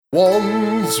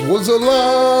Once was a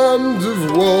land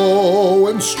of woe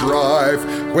and strife,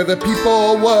 where the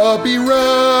people were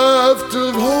bereft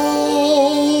of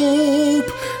hope.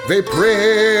 They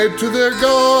prayed to their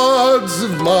gods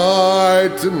of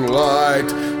might and light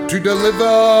to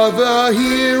deliver the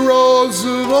heroes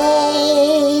of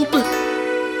old.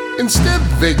 Instead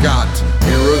they got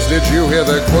heroes. Did you hear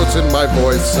the quotes in my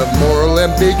voice of moral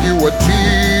ambiguity?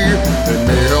 They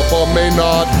may help or may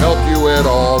not help you at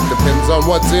all, depends on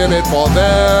what's in it for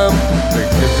them. They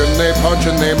kick and they punch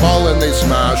and they maul and they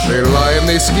smash, they lie and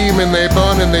they scheme and they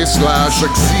burn and they slash.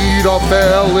 Succeed or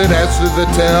fail, it adds to the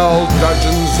tale.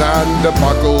 Dungeons and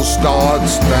Debacle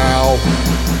starts now.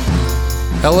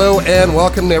 Hello and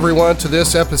welcome everyone to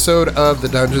this episode of the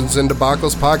Dungeons and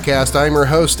Debacles podcast. I'm your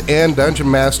host and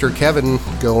Dungeon Master Kevin.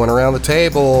 Going around the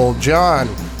table, John.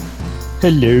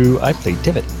 Hello, I play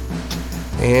Tivit.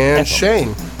 And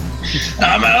Shane.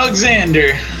 I'm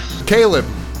Alexander. Caleb.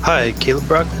 Hi, Caleb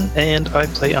Brockman, and I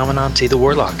play Amananti the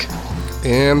Warlock.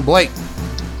 And Blake.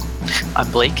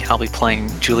 I'm Blake. I'll be playing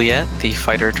Juliet, the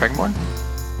fighter Dragonborn.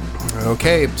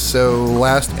 Okay, so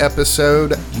last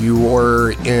episode you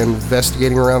were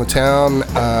investigating around the town.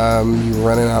 You were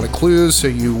running out of clues, so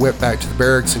you went back to the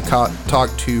barracks and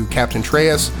talked to Captain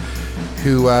Treyas,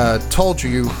 who told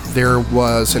you there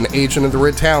was an agent of the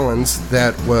Red Talons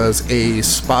that was a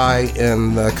spy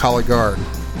in the Kala Guard.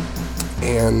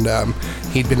 And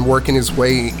he'd been working his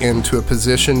way into a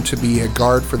position to be a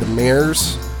guard for the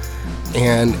mayors.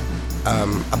 And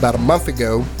about a month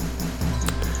ago,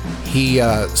 he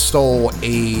stole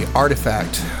a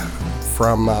artifact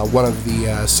from one of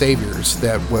the saviors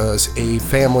that was a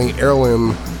family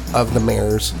heirloom of the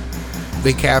mayor's.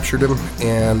 They captured him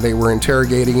and they were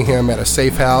interrogating him at a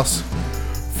safe house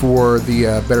for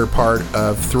the better part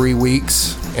of 3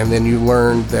 weeks. And then you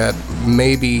learned that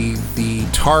maybe the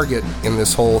target in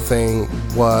this whole thing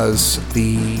was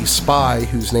the spy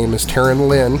whose name is Taryn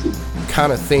Lynn.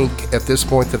 Kind of think at this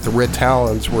point that the Red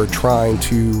Talons were trying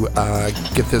to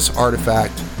get this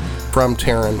artifact from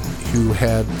Taryn, who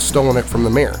had stolen it from the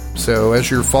mayor. So as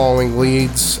you're following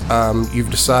leads, you've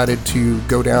decided to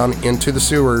go down into the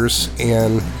sewers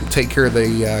and take care of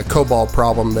the kobold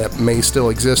problem that may still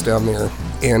exist down there.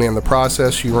 And in the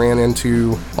process, you ran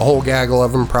into a whole gaggle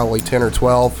of them, probably 10 or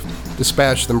 12,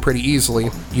 dispatched them pretty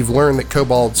easily. You've learned that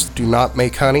kobolds do not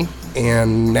make honey,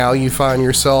 and now you find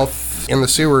yourself in the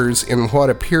sewers in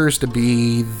what appears to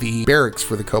be the barracks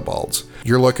for the kobolds.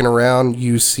 You're looking around,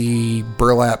 you see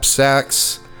burlap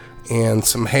sacks and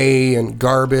some hay and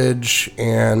garbage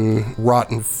and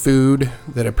rotten food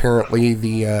that apparently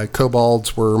the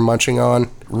kobolds were munching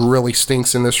on. Really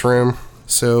stinks in this room.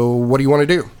 So what do you want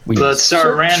to do? Let's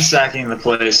start ransacking the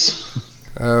place.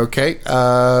 Okay,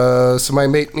 somebody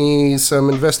make me some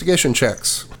investigation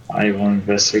checks. I will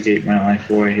investigate my life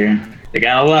boy here. I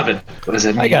got 11. What does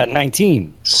that mean? I got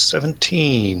 19.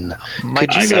 17. Could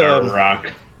I you got a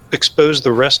rock. expose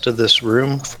the rest of this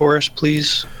room for us,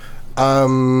 please?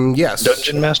 Yes.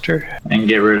 Dungeon Master? And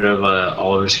get rid of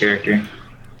Oliver's character.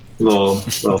 Little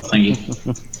thingy.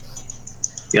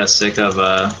 Got sick of,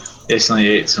 instantly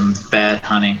ate some bad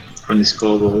honey from these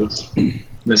kobolds.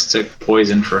 Mistook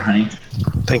poison for honey.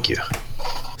 Thank you.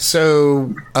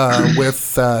 So,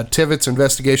 with Tivit's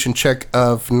investigation check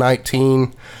of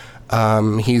 19,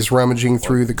 he's rummaging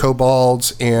through the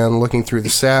kobolds and looking through the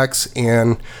sacks,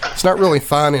 and he's not really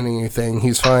finding anything.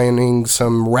 He's finding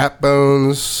some rat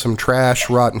bones, some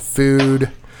trash, rotten food,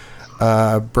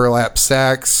 burlap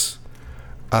sacks.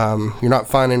 You're not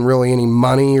finding really any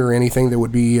money or anything that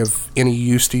would be of any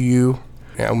use to you.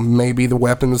 You know, maybe the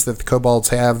weapons that the kobolds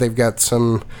have, they've got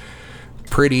some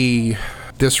pretty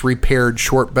disrepaired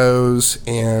short bows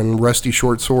and rusty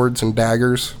short swords and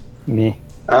daggers. Me.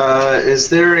 Is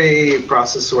there a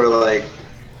process where, like,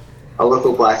 a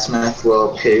local blacksmith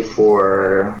will pay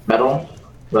for metal,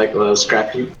 like a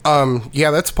scrap heap?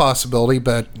 Yeah, that's a possibility,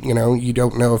 but, you know, you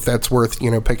don't know if that's worth,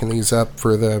 you know, picking these up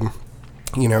for the,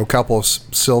 you know, couple of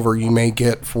silver you may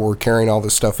get for carrying all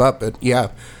this stuff up, but yeah,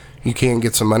 you can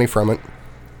get some money from it.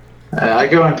 I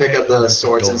go and pick up the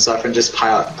swords and stuff and just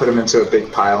put them into a big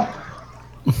pile.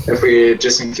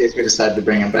 Just in case we decide to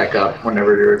bring them back up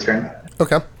whenever we return.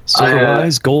 Okay. Silver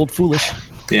wise, gold foolish.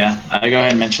 Yeah, I go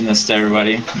ahead and mention this to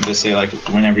everybody. And just say, like,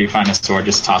 whenever you find a sword,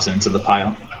 just toss it into the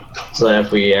pile. So that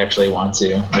if we actually want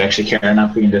to, we actually care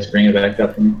enough, we can just bring it back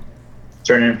up and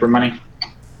turn it in for money.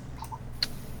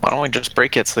 Why don't we just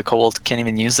break it so the kobolds can't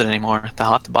even use it anymore?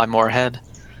 They'll have to buy more ahead.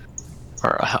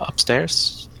 Or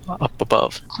upstairs? Up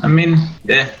above. I mean,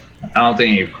 yeah, I don't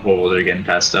think any kobolds are getting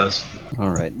past us. All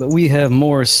right, but we have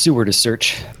more sewer to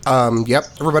search. Yep.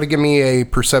 Everybody give me a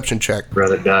perception check.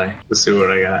 Rather die. Let's see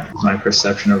what I got. My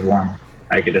perception of 1.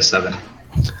 I get a 7.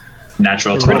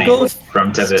 Natural 20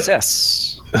 from Tivit.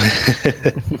 Success.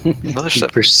 He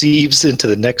perceives into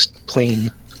the next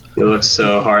plane. It looks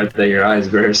so hard that your eyes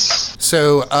burst.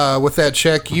 So, with that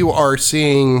check, you are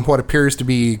seeing what appears to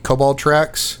be kobold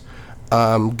tracks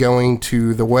going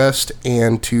to the west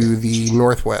and to the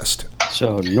northwest.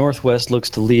 So northwest looks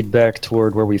to lead back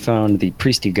toward where we found the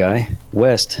priesty guy.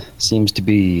 West seems to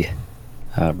be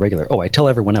regular. Oh, I tell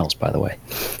everyone else, by the way.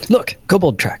 Look,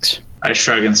 kobold tracks. I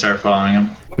shrug and start following him.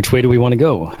 Which way do we want to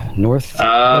go? North,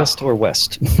 west, or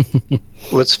west?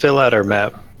 Let's fill out our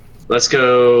map. Let's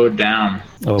go down.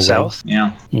 Oh, South?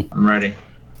 Yeah, I'm ready.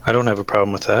 I don't have a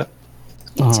problem with that.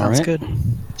 All Sounds right. good.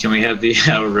 Can we have the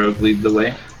rogue lead the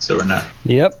way? So we're not.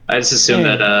 Yep. I just assume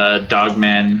that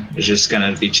Dogman is just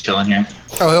gonna be chilling here.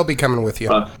 Oh, he'll be coming with you.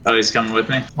 Oh, he's coming with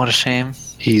me? What a shame.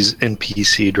 He's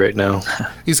NPC'd right now.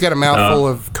 He's got a mouthful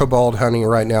of kobold honey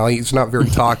right now. He's not very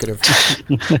talkative.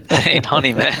 Ain't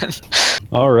honey, man.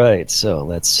 All right, so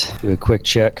let's do a quick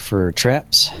check for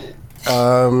traps.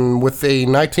 With a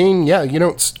 19, yeah, you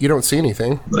don't see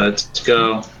anything. Let's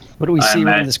go. What do we see I'm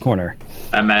around at- this corner?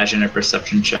 I imagine a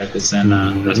perception check is in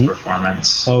this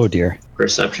performance. Oh, dear.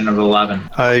 Perception of 11.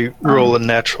 I roll a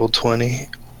natural 20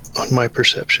 on my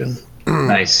perception.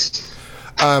 Nice.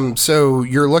 So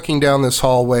you're looking down this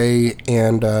hallway,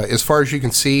 and as far as you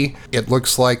can see, it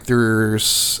looks like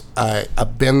there's a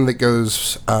bend that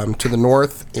goes to the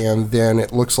north, and then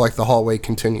it looks like the hallway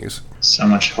continues. So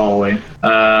much hallway.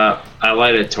 I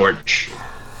light a torch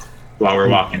while we're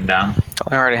walking down.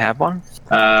 Don't we already have one?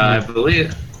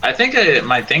 I think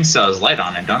my thing still has light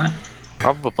on it, don't it?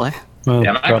 Probably. Well,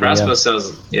 Yeah, my probably, crossbow still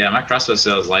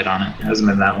has light on it. It hasn't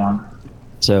been that long.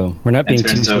 So we're not being In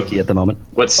too terms of- sneaky at the moment.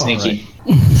 What's sneaky?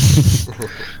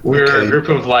 We're a group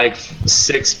of like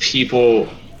 6 people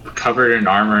covered in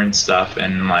armor and stuff,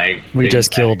 and like We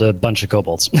just killed a bunch of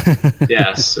kobolds.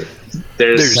 Yes,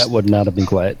 there's That would not have been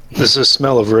quiet. There's a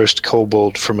smell of roast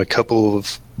kobold from a couple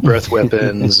of breath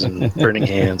weapons and burning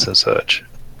hands and such.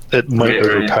 It might Right.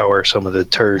 overpower some of the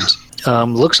turds.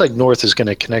 Looks like north is going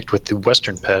to connect with the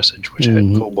western passage, which had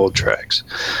kobold tracks.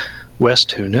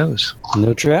 West, who knows?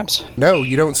 No traps? No,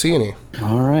 you don't see any.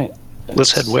 All right.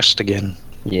 Let's head west again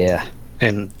Yeah.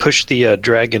 and push the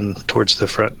dragon towards the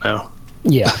front now.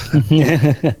 Yeah. it's about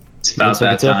Looks like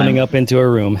that it's opening time. up into a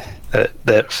room.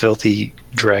 That filthy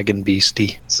dragon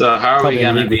beastie. So how are Probably we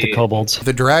gonna meet with the be kobolds.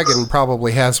 The dragon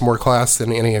probably has more class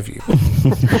than any of you.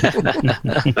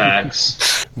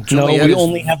 facts? No, Juliet we is-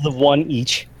 only have the one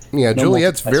each. Yeah, no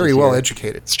Juliet's multiplexes very well here.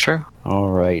 educated. It's true. All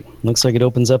right. Looks like it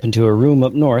opens up into a room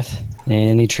up north.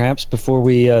 Any traps before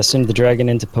we send the dragon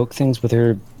in to poke things with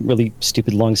her really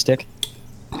stupid long stick?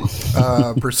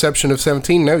 Perception of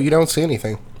 17, no, you don't see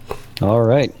anything. All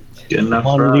right. Good enough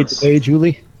On for lead us. the way,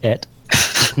 Julie.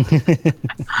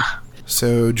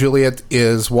 So Juliet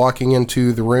is walking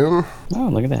into the room. Oh,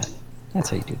 look at that. That's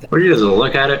how you do that. Where you just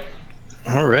look at it?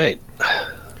 All right.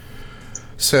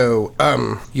 So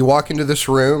you walk into this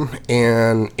room,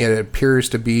 and it appears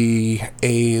to be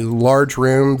a large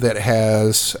room that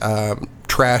has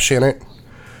trash in it.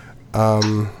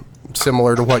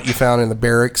 Similar to what you found in the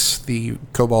barracks. The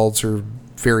kobolds are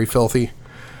very filthy.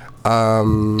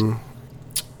 And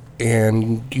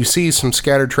you see some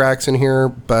scattered tracks in here,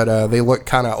 but they look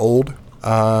kind of old.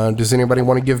 Does anybody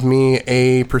want to give me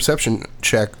a perception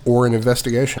check or an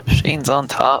investigation? Shane's on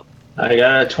top. I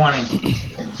got a 20.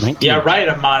 19. Yeah, right,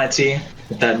 Amonity.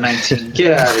 With that 19.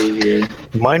 Get out of here.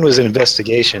 Mine was an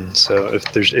investigation, so if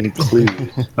there's any clue,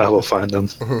 I will find them.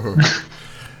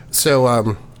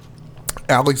 So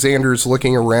Alexander's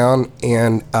looking around,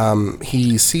 and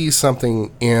he sees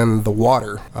something in the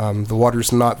water. The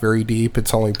water's not very deep.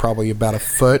 It's only probably about a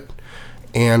foot.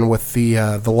 And with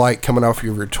the light coming off of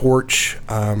your torch,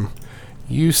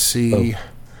 you see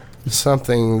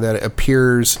something that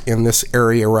appears in this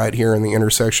area right here in the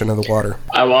intersection of the water.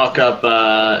 I walk up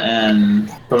and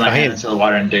put my hand into the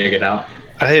water and dig it out.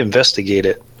 I investigate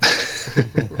it.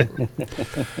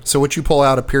 So what you pull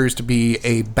out appears to be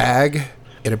a bag.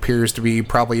 It appears to be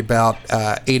probably about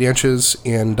 8 inches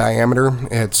in diameter.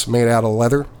 It's made out of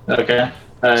leather. Okay.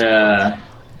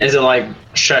 Is it like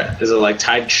shut? Is it like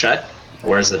tied shut,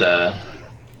 or is it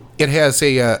It has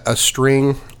a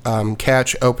string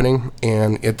catch opening,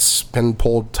 and it's been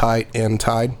pulled tight and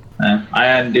tied. I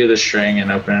undo the string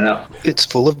and open it up. It's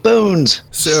full of bones.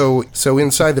 So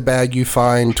inside the bag you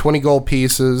find 20 gold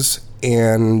pieces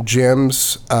and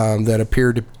gems that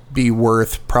appear to be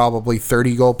worth probably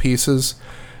 30 gold pieces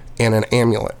and an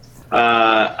amulet.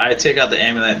 I take out the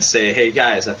amulet and say, "Hey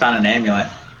guys, I found an amulet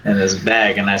in this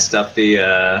bag," and I stuff the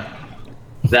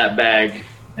that bag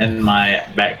in my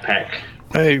backpack.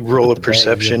 I roll a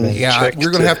perception Yeah, check.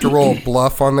 you're going to have to roll a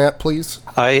bluff on that, please.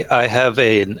 I have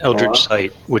an Eldritch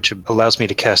Sight, which allows me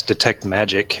to cast Detect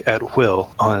Magic at will,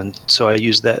 so I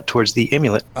use that towards the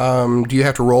amulet. Do you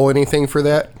have to roll anything for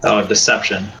that? Oh,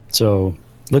 deception. So,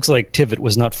 looks like Tivit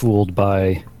was not fooled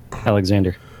by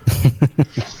Alexander.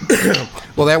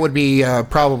 Well, that would be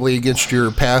probably against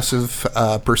your passive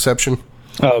perception.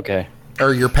 Oh, okay.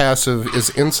 Or your passive, is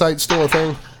insight still a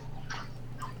thing?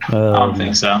 I don't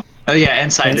think so. Oh yeah,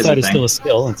 insight is a is thing. still a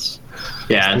skill. It's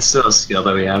still a skill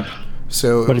that we have.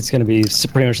 So But it's going to be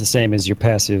pretty much the same as your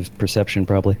passive perception,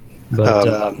 probably.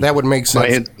 But that would make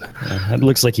sense. it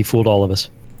looks like he fooled all of us.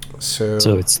 So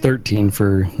So it's 13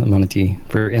 for Amonity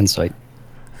for insight.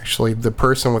 actually, the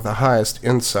person with the highest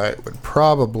insight would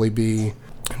probably be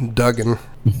Duggan.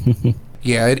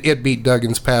 Yeah, it beat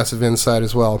Duggan's passive insight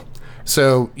as well.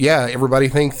 So yeah, everybody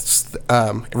thinks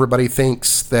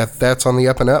that that's on the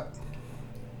up and up.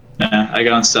 Yeah, I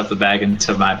go and stuff the bag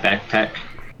into my backpack,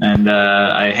 and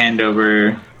I hand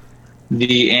over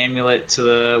the amulet to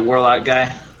the warlock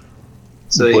guy,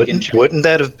 so that he can. Wouldn't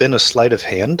that have been a sleight of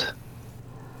hand?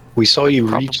 We saw you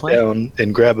reach Probably. down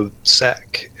and grab a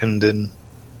sack, and then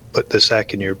put the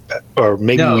sack in your back, or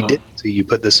maybe we No. didn't see you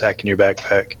put the sack in your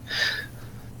backpack.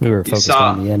 We were focused saw-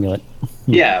 on the amulet.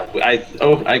 Yeah,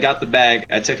 I got the bag.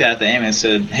 I took it out the amulet and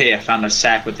said, "Hey, I found a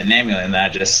sack with an amulet," and then I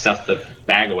just stuffed the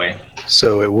bag away.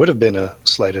 So it would have been a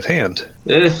sleight of hand.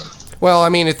 Well, I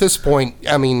mean, at this point,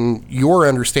 your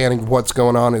understanding of what's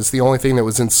going on is the only thing that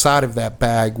was inside of that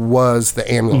bag was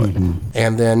the amulet.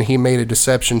 And then he made a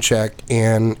deception check,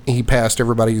 and he passed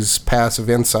everybody's passive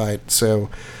insight. So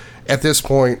at this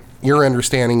point, your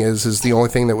understanding is the only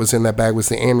thing that was in that bag was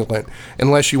the amulet.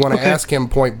 Unless you want to ask him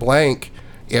point blank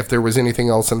if there was anything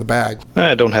else in the bag.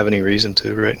 I don't have any reason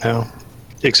to right now,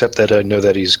 except that I know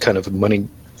that he's kind of a money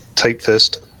tight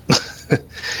fist. He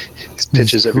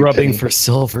pitches every Grubbing penny. for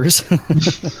silvers. And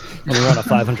we're on a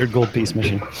 500 gold piece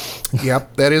mission.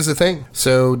 Yep, that is a thing.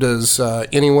 So does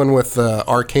anyone with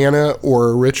Arcana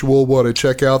or Ritual want to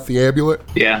check out the amulet?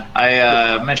 Yeah,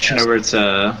 I mentioned over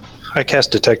to I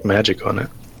cast Detect Magic on it.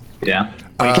 yeah.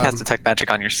 Well, you can cast Detect Magic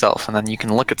on yourself, and then you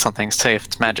can look at something, say if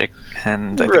it's magic,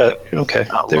 and I think Right. Okay,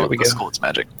 there we the go. school it's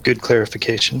magic. Good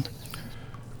clarification.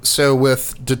 So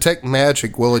with Detect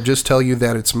Magic, will it just tell you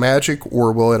that it's magic,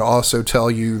 or will it also tell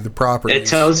you the properties? It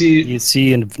tells you, You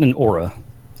see an aura.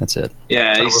 That's it.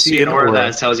 yeah, So you we'll see see an an aura aura.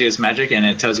 that tells you it's magic, and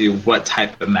it tells you what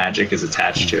type of magic is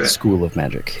attached to it. School of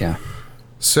Magic, yeah.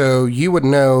 So you would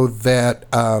know that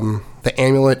the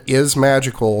amulet is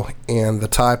magical, and the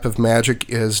type of magic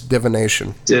is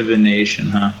divination. Divination,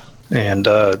 huh? And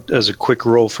as a quick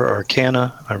roll for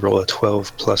Arcana, I roll a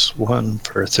 12 plus 1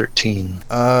 for 13.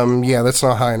 Yeah, that's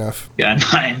not high enough. Yeah,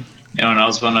 9. Anyone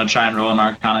else want to try and roll an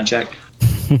Arcana check?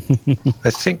 I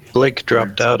think Blake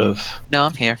dropped out of... No,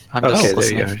 I'm here. I'm Okay, just there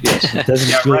listening. you are. Yes. Doesn't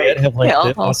Yeah, Juliet right. have like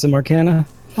Yeah, the awesome arcana?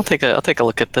 I'll take a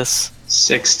look at this.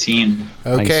 16.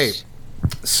 Okay. Nice.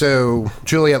 So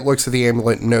Juliet looks at the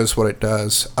amulet and knows what it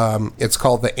does. It's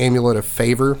called the Amulet of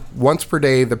Favor. Once per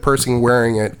day, the person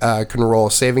wearing it can roll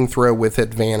a saving throw with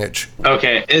advantage.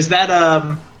 Okay, is that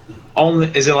only?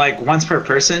 Is it like once per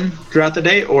person throughout the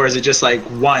day, or is it just like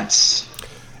once?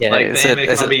 Yeah, Like is the it, amulet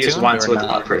is can it be used tuned once or with not?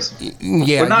 one person.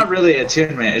 Yeah, Well, not really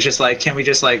attunement. It's just like, can we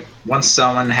just like once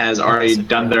someone has already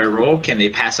done their roll, can they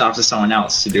pass it off to someone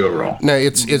else to do a roll? no,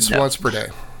 it's No. once per day.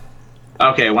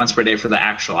 Okay, once per day for the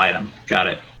actual item. Got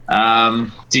it.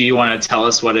 Do you want to tell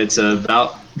us what it's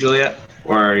about, Juliet,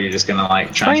 or are you just gonna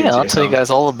like try Oh and yeah, keep it to I'll tell you yourself? guys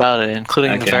all about it,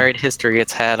 including the Okay. varied history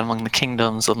it's had among the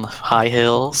kingdoms on the high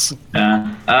hills.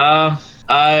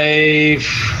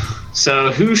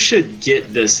 So who should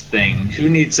get this thing? Who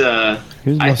needs a?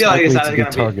 Who's I most feel like likely it's to either be gonna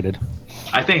be. targeted?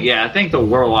 I think the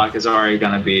warlock is already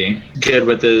gonna be good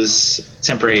with his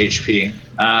temporary HP.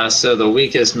 So the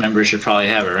weakest member should probably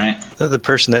have it, right? They're the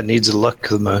person that needs luck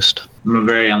the most. I'm a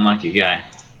very unlucky guy,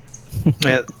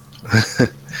 Yeah.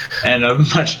 and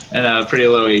a pretty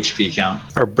low HP count.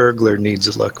 Our burglar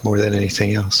needs luck more than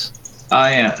anything else. Oh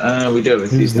yeah, we do it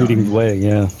with Who's these. leading the way?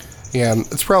 Yeah. Yeah,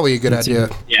 it's probably a good idea.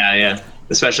 Yeah.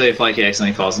 Especially if like he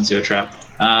accidentally falls into a trap.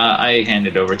 I hand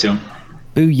it over to him.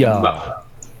 Booyah! Wow.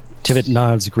 Tivit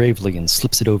nods gravely and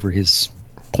slips it over his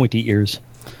pointy ears.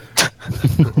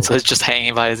 So it's just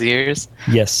hanging by his ears.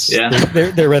 Yes. Yeah.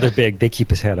 They're rather big. They keep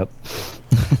his head up.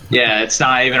 Yeah, it's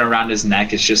not even around his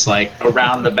neck. It's just like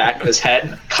around the back of his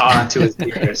head, caught onto his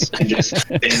ears, and just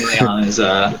dangling on his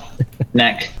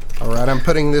neck. All right, I'm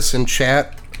putting this in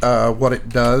chat, what it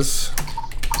does.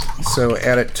 So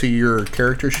add it to your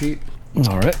character sheet.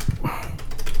 All right.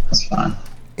 That's fine.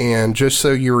 And just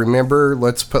so you remember,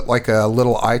 let's put like a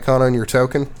little icon on your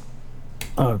token.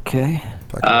 Okay.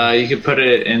 You could put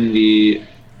it in the...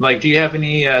 Like, do you have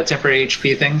any temporary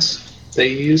HP things that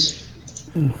you use?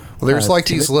 Well, there's like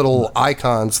these little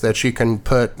icons that you can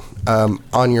put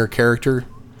on your character.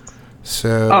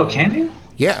 So. Oh, can you?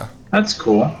 Yeah. That's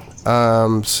cool.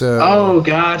 So. Oh,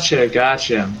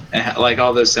 gotcha. And, like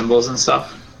all those symbols and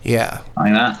stuff? Yeah.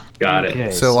 Like that? Got it.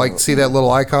 Okay, So, like, see that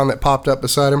little icon that popped up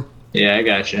beside him? Yeah, I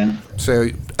gotcha. So,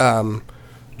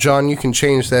 John, you can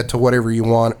change that to whatever you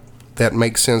want that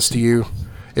makes sense to you.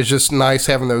 It's just nice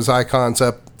having those icons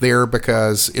up there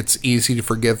because it's easy to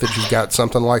forget that you've got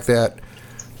something like that.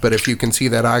 But if you can see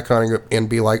that icon and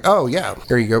be like, oh, yeah,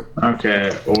 here you go.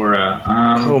 Okay, aura.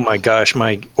 Oh my gosh,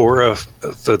 my aura,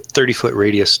 the 30-foot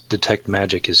radius detect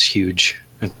magic is huge.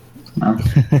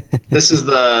 That's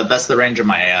the range of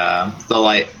my the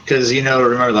light, because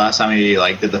remember the last time we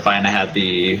did the fight and I had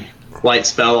the light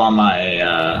spell on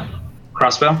my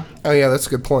crossbow? Oh, yeah, that's a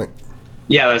good point.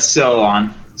 Yeah, that's still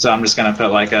on. So I'm just gonna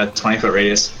put like a 20-foot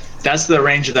radius. That's the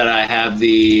range that I have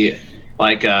the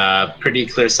pretty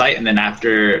clear sight, and then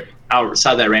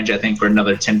outside that range, I think for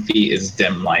another 10 feet is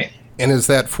dim light. And is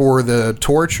that for the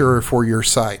torch or for your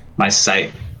sight? My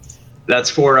sight. That's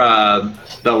for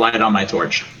the light on my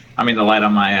torch. I mean the light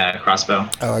on my crossbow.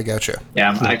 Oh, I gotcha.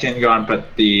 Yeah, I can go and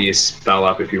put the spell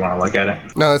up if you want to look at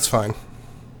it. No, that's fine.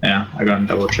 Yeah, I go and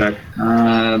double check.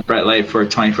 Bright light for a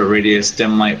 20-foot radius,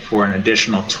 dim light for an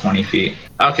additional 20 feet.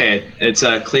 Okay, it's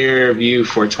a clear view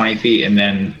for 20 feet, and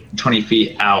then 20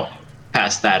 feet out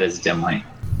past that is dim light.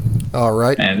 All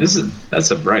right. And that's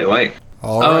a bright light.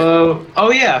 All right.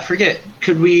 Oh yeah, I forget.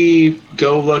 Could we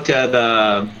go look at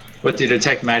with the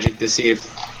detect magic to see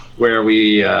where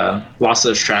we lost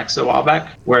those tracks a while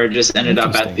back, where it just ended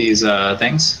up at these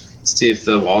things? See if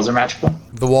the walls are magical.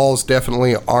 The walls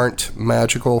definitely aren't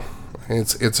magical.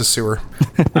 It's a sewer.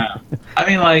 I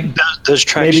mean, like Those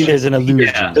tracks. Maybe there's an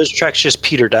illusion. Yeah. Those tracks just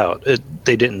petered out.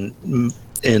 They didn't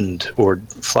end or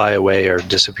fly away or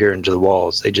disappear into the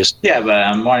walls. They just. Yeah, but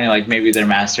I'm wondering, like, maybe their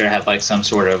master had like some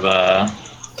sort of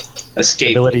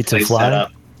escape Ability to place fly? set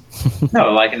up.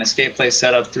 No, like an escape place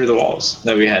set up through the walls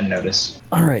that we hadn't noticed.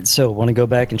 All right. So, want to go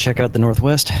back and check out the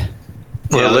northwest?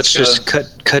 Well, Yeah, let's let's just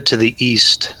cut to the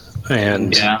east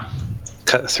and Yeah.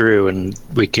 cut through, and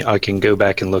I can go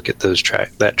back and look at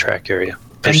that track area.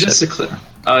 And just to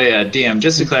DM,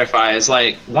 just to clarify, is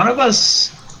like one of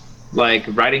us like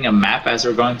writing a map as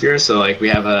we're going through, so like we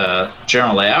have a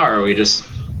general layout, or are we just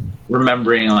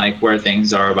remembering like where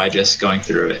things are by just going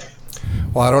through it?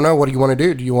 Well, I don't know. What do you want to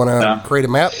do? Do you want to create a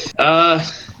map?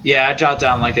 Yeah, I jot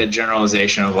down like a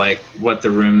generalization of like what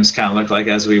the rooms kind of look like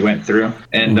as we went through,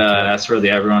 and that's really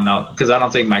everyone else, because I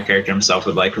don't think my character himself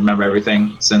would like remember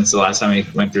everything, since the last time we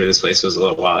went through this place was a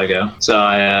little while ago. So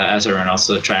I asked everyone else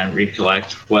to try and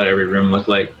recollect what every room looked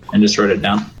like and just wrote it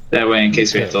down. That way, in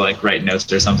case we have to like write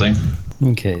notes or something.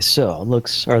 Okay. So,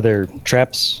 are there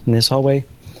traps in this hallway?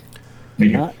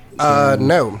 Not.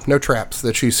 No traps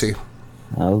that you see.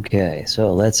 Okay.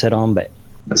 So let's head on back.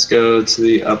 Let's go to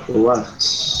the upper left.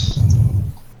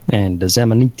 And does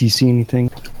Amaniti see anything?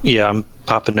 Yeah, I'm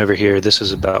popping over here. This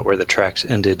is about where the tracks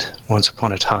ended once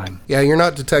upon a time. Yeah, you're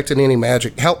not detecting any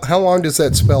magic. How long does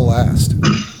that spell last?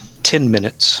 10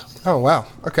 minutes. Oh, wow.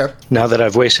 Okay. Now that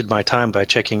I've wasted my time by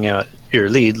checking out your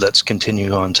lead, let's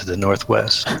continue on to the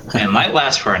northwest. And it might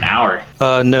last for an hour.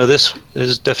 No, this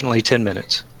is definitely 10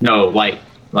 minutes. No, like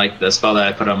the spell that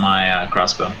I put on my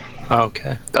crossbow.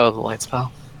 Okay. Oh, the light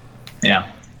spell.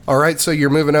 Yeah. All right, so you're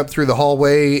moving up through the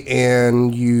hallway,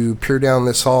 and you peer down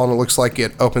this hall, and it looks like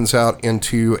it opens out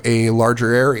into a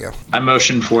larger area. I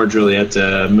motioned for Juliet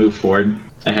to move forward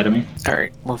ahead of me. All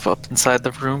right, move up inside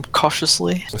the room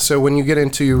cautiously. So when you get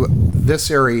into this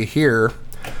area here,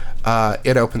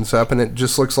 it opens up, and it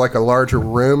just looks like a larger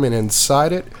room, and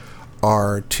inside it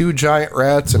are 2 giant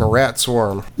rats and a rat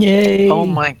swarm. Yay! Oh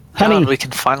my Honey. god, we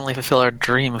can finally fulfill our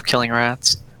dream of killing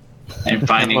rats. And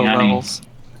finding Low honey. levels.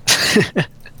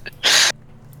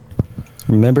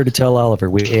 Remember to tell Oliver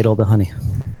we ate all the honey.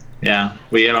 Yeah,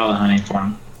 we ate all the honey for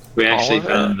him. We actually of it?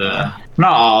 found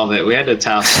not all of it. We had to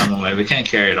toss some away. We can't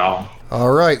carry it all.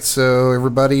 All right, so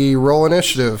everybody roll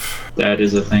initiative. That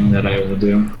is a thing that I will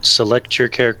do. Select your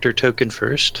character token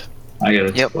first. I got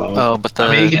a Yep. 12. Oh, but the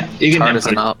I mean, you can chart input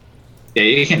isn't it. up. Yeah,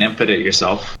 you can input it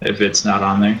yourself if it's not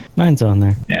on there. Mine's on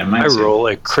there. Yeah, I mine's roll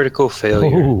a critical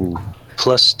failure. Oh,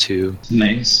 +2.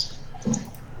 nice.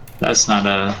 That's not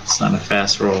a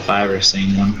fast roll if I ever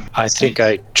seen one. I think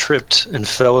I tripped and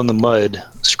fell in the mud,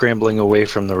 scrambling away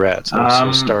from the rats. I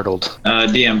was so startled.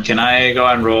 DM, can I go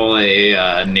and roll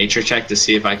a nature check to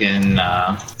see if I can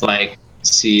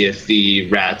see if the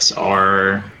rats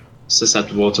are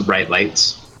susceptible to bright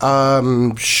lights?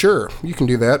 Sure, you can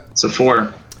do that. So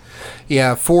 4.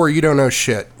 Yeah, 4, you don't know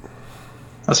shit.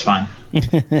 That's fine.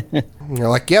 You're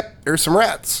like, yep, there's some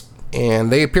rats.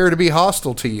 And they appear to be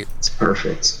hostile to you. It's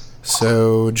perfect.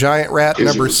 So, giant rat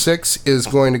number 6 is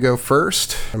going to go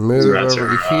first. Move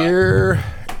over here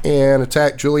and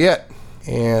attack Juliet.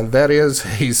 And that is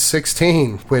a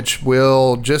 16, which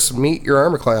will just meet your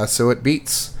armor class, so it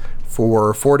beats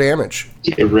for 4 damage.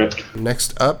 Get ripped.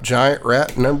 Next up, giant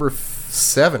rat number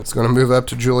 7 is going to move up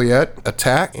to Juliet,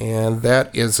 attack, and that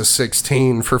is a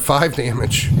 16 for 5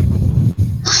 damage.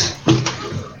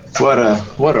 What a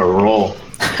roll.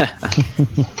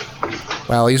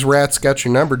 Wow, these rats got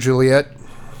your number, Juliet.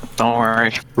 Don't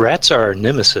worry. Rats are our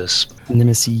nemesis.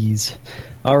 Nemesis.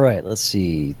 All right, let's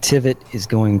see. Tivit is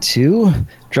going to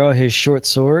draw his short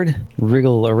sword,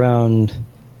 wriggle around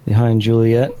behind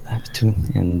Juliet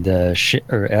and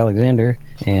Alexander,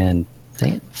 and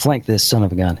flank this son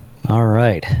of a gun. All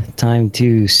right, time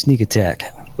to sneak attack.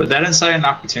 Was that inside an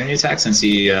opportunity attack since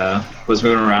he was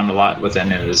moving around a lot within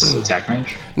his attack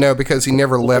range? No, because he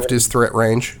never left his threat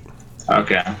range.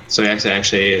 Okay, so he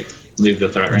actually leave the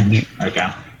threat range. Okay.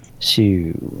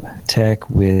 To attack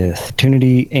with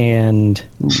opportunity and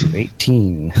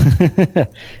 18.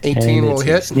 18 and will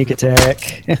hit. Sneak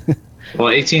attack.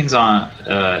 Well, 18's on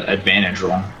advantage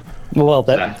roll. Well,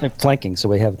 they're flanking, so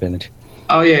we have advantage.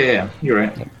 Oh, yeah, you're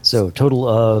right. So total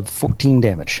of 14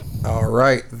 damage. All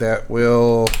right, that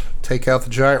will take out the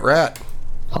giant rat.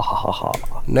 Ha ha ha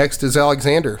ha. Next is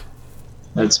Alexander.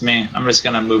 That's me. I'm just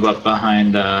going to move up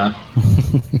behind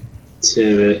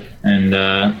Tivit and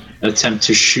attempt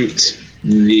to shoot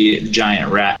the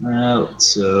giant rat.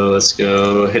 So let's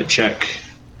go hit check.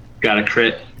 Got a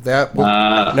crit. That will,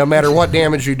 no matter what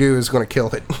damage you do, is going to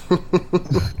kill it.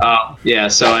 Oh, yeah,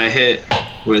 so I hit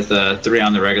with 3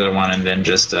 on the regular one and then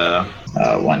just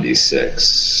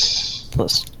 1d6.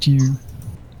 Plus 2.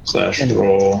 /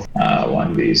 roll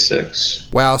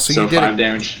 1d6. Wow, so you did 5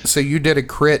 damage. So you did a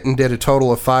crit and did a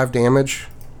total of 5 damage?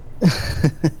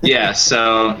 Yeah,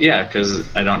 because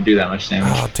I don't do that much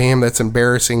damage. Oh, damn, that's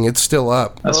embarrassing. It's still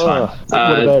up. That's fine.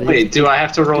 Wait, do I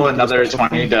have to roll another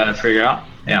 20 to figure out?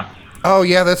 Yeah. Oh,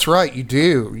 yeah, that's right. You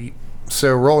do.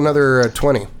 So roll another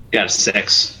 20. Got a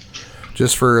 6.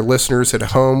 Just for listeners at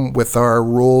home, with our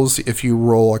rules, if you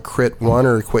roll a crit 1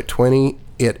 or a crit 20,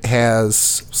 it has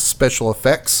special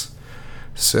effects.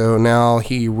 So now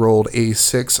he rolled a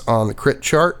 6 on the crit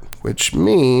chart, which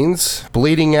means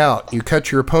bleeding out. You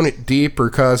cut your opponent deep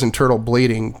or cause internal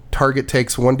bleeding. Target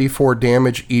takes 1d4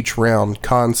 damage each round.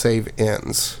 Con save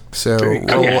ends. So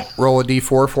roll a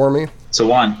d4 for me. So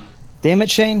 1. Damn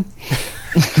it, Shane.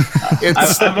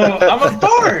 I'm a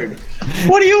bard.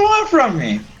 What do you want from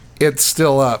me? It's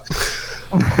still up.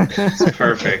 It's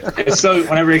perfect. So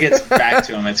whenever it gets back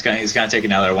to him, he's gonna take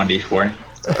another 1d4.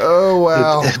 Oh,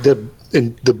 wow.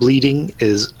 The bleeding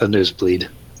is a nosebleed.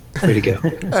 Way to go.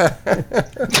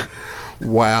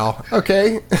 Wow.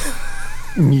 Okay.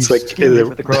 It's like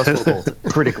with the crossbow bolt.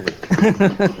 Critically.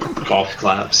 Golf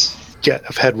claps. Yeah,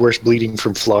 I've had worse bleeding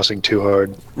from flossing too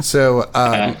hard. So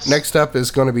next up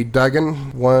is going to be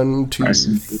Duggan. 1, 2,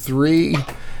 3,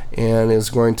 and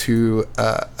is going to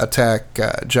attack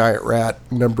giant rat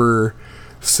number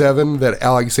 7 that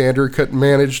Alexander couldn't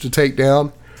manage to take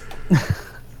down.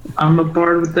 I'm a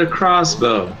bard with the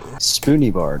crossbow. Spoony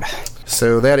Bard.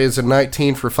 So that is a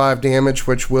 19 for 5 damage,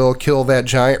 which will kill that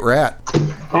giant rat.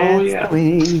 Oh yeah.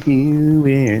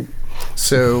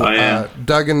 So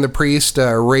Duggan the priest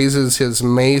raises his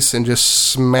mace and just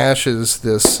smashes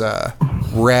this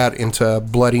rat into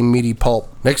bloody meaty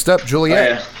pulp. Next up, Juliet.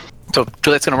 Oh, yeah. So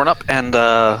Juliet's gonna run up and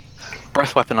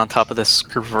breath weapon on top of this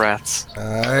group of rats.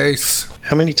 Nice.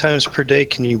 How many times per day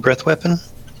can you breath weapon?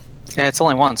 Yeah, it's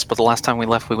only once, but the last time we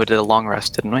left, we did a long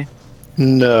rest, didn't we?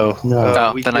 No.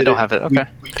 Then I don't have it. Okay.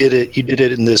 We did it. You did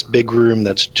it in this big room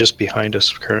that's just behind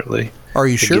us currently. Are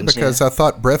you sure? Because I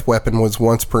thought breath weapon was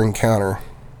once per encounter.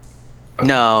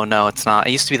 No, it's not.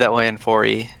 It used to be that way in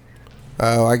 4E.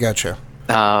 Oh, I gotcha.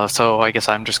 So I guess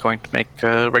I'm just going to make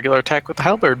a regular attack with the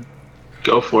halberd.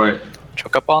 Go for it.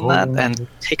 Choke up on that and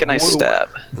take a nice stab.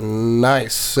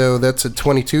 Nice. So that's a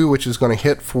 22, which is going to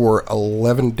hit for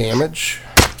 11 damage.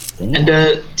 And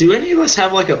do any of us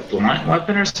have like a blunt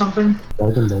weapon or something?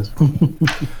 Duggan does.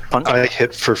 I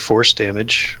hit for force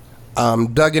damage.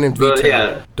 Duggan and Vito.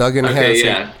 Yeah. Duggan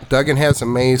has a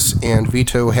mace and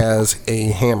Vito has a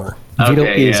hammer. Veto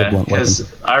Okay, is a yeah. blunt weapon.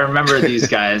 Because I remember these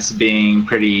guys being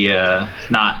pretty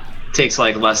not takes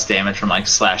like less damage from like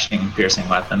slashing, piercing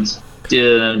weapons.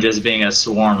 Just being a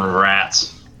swarm of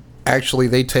rats. Actually,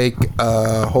 they take.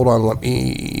 Hold on, let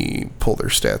me pull their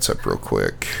stats up real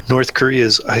quick. North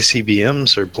Korea's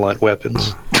ICBMs are blunt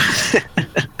weapons.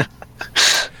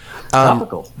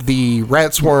 Topical. The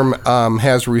rat swarm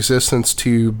has resistance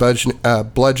to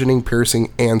bludgeoning,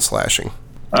 piercing, and slashing.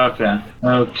 Okay.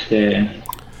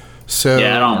 So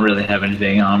Yeah, I don't really have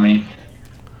anything on me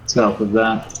to help with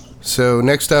that. So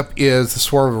next up is the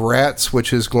swarm of rats,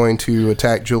 which is going to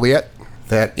attack Juliet.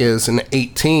 That is an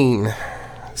 18.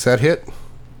 Does that hit?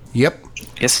 Yep.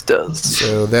 Yes, it does.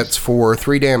 So that's for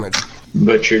 3 damage.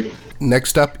 Butchered.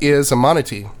 Next up is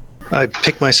Amonity. I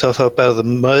pick myself up out of the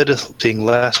mud, being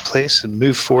last place, and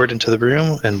move forward into the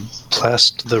room and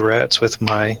blast the rats with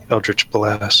my Eldritch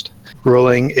Blast.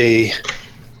 Rolling a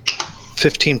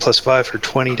 15 plus 5 for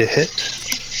 20 to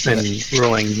hit, and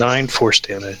rolling 9 force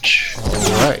damage.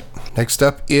 All right. Next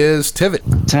up is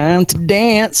Tivit. Time to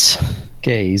dance.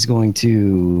 Okay, he's going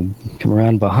to come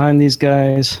around behind these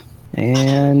guys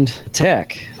and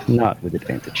attack, not with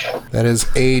advantage. That is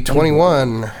a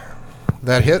 21.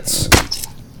 That hits.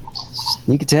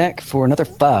 Sneak attack for another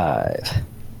 5.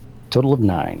 Total of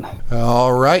 9.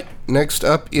 All right. Next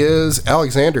up is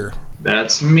Alexander.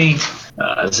 That's me.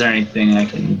 Is there anything I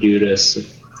can do to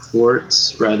support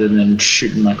rather than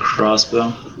shooting my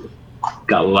crossbow?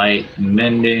 Got light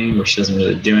mending, which doesn't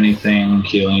really do anything.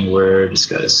 Healing word,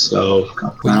 disguise self.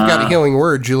 Well, you've got a healing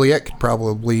word. Juliet could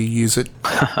probably use it.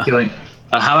 Healing.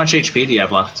 How much HP do you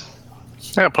have left?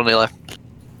 I got plenty left.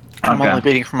 I'm Okay. only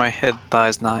beating for my head,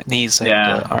 thighs, knees, and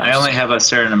Yeah, arms. I only have a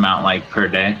certain amount like per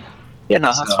day. Yeah,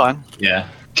 no, that's So, fine. Yeah.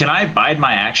 Can I bide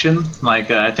my action? Like,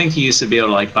 I think you used to be able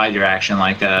to like bide your action,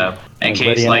 like in Like case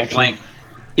ready in like action? blank.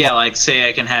 Yeah, like say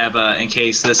I can have in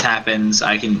case this happens,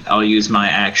 I'll use my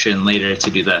action later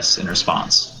to do this in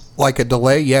response. Like a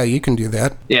delay? Yeah, you can do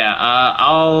that. Yeah,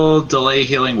 I'll delay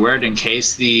healing word in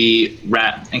case the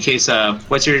rat. In case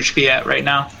what's your HP at right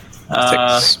now?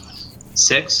 6.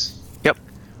 6. Yep.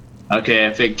 Okay,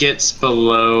 if it gets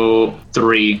below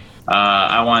 3,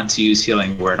 I want to use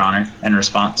healing word on her in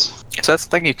response. So that's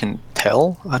the thing you can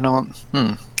tell? I don't...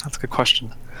 that's a good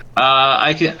question.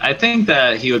 I think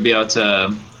that he would be able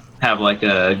to have like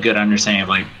a good understanding of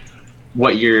like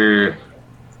what your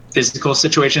physical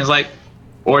situation is like,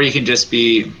 or you can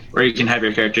have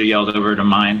your character yelled over to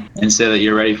mine and say that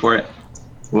you're ready for it,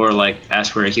 or like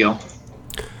ask for a heal.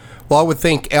 Well, I would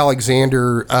think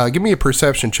Alexander. Give me a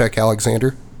perception check,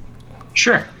 Alexander.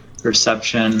 Sure.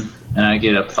 Perception, and I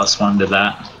get a +1 to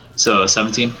that, so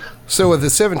 17. So with the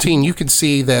 17, you can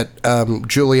see that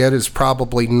Juliet is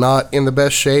probably not in the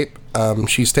best shape.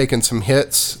 She's taken some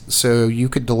hits, so you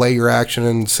could delay your action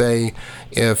and say,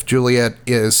 if Juliet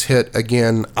is hit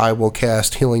again, I will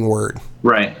cast Healing Word.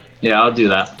 Right. Yeah, I'll do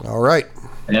that, All right.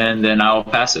 and then I'll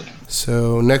pass it.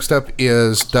 So next up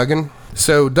is Duggan.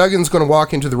 So Duggan's going to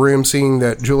walk into the room, seeing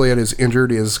that Juliet is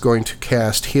injured, is going to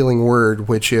cast Healing Word,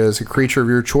 which is a creature of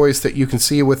your choice that you can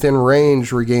see within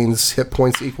range regains hit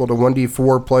points equal to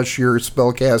 1d4 plus your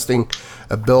spellcasting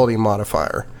ability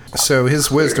modifier. So his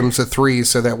wisdom's a 3,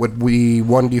 so that would be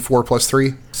 1d4 plus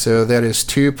 3. So that is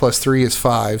 2 plus 3 is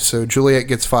 5. So Juliet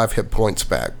gets 5 hit points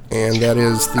back. And that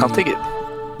is I'll take it.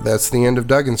 That's the end of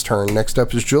Duggan's turn. Next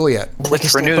up is Juliet. With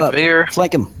Step renewed up. vigor,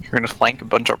 Flank him. you're going to flank a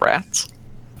bunch of rats?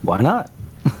 Why not?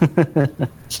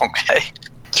 Okay.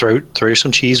 Throw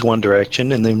some cheese one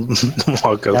direction and then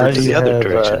walk Now over to you the other have,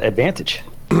 direction. advantage.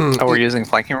 Oh, we're using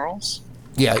flanking rules?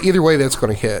 Yeah, either way, that's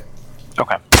going to hit.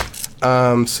 Okay.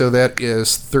 So that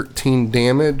is 13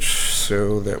 damage.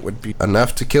 So that would be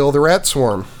enough to kill the rat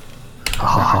swarm.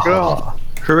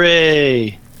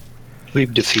 Hooray!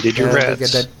 We've defeated your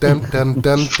rats. Dum, dum,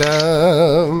 dum,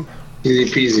 dum. Easy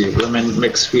peasy, lemon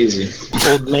mix squeezy.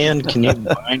 Old man, can you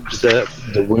bind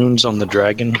the wounds on the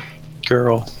dragon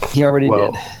girl? He already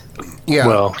Well, did. Yeah,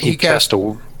 well, he cast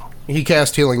a... he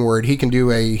cast Healing Word. He can do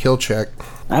a heal check.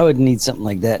 I would need something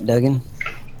like that, Duggan.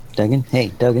 Duggan? Hey,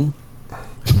 Duggan.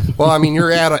 Well, I mean,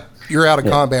 you're out of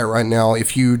combat right now.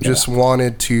 If you just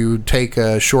wanted to take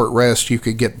a short rest, you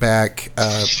could get back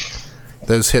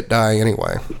those hit die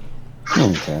anyway.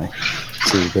 Okay.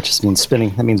 So that just means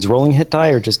spinning. That means rolling hit die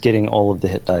or just getting all of the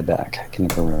hit die back? I can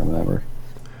never remember.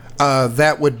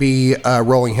 That would be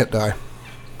rolling hit die.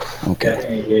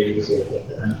 Okay.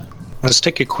 Let's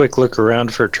take a quick look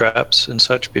around for traps and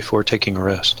such before taking a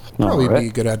rest. Probably All right. be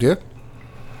a good idea.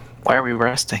 Why are we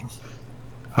resting?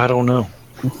 I don't know.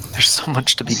 There's so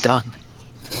much to be done.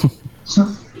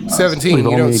 17. We've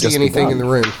You don't only see just anything in the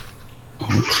begun.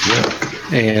 room.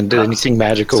 And anything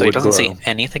magical So he would doesn't glow. see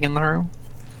anything in the room?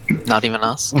 Not even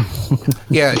us?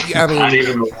 Yeah, I Not mean,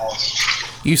 even the walls.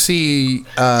 you see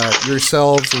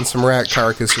yourselves and some rat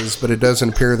carcasses, but it doesn't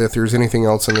appear that there's anything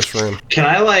else in this room. Can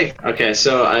I okay,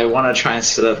 so I want to try and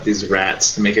set up these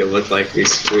rats to make it look like we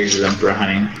squeeze them for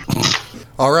hunting.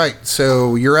 All right,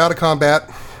 so you're out of combat.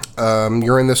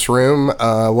 You're in this room.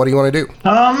 What do you want to do?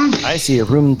 I see a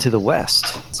room to the west.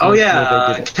 So Oh where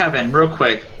yeah, they did- Kevin, real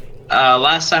quick.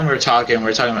 Last time we were talking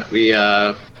about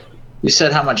you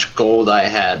said how much gold I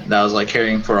had that I was like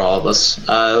carrying for all of us.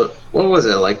 What was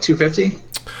it, like 250?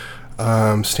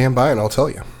 Stand by and I'll tell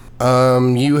you.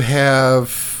 You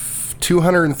have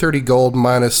 230 gold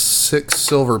minus 6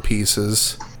 silver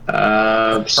pieces.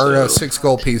 Or 6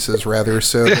 gold pieces, rather.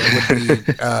 So it would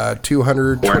be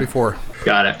 224.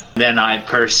 Got it. Then I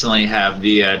personally have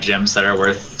the gems that are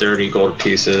worth 30 gold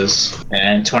pieces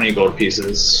and 20 gold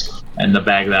pieces in the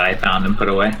bag that I found and put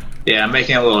away. Yeah, I'm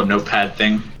making a little notepad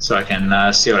thing so I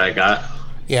can see what I got.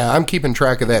 Yeah, I'm keeping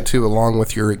track of that too, along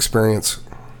with your experience.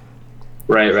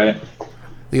 Right.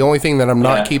 The only thing that I'm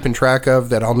not Yeah. keeping track of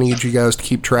that I'll need you guys to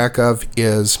keep track of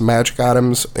is magic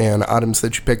items and items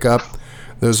that you pick up.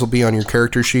 Those will be on your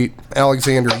character sheet.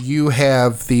 Alexander, you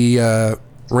have the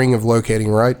Ring of Locating,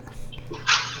 right?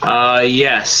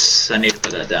 Yes, I need to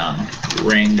put that down.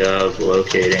 Ring of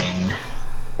Locating,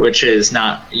 which is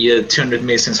not tuned with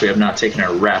me since we have not taken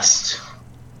a rest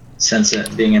since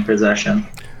it being in possession.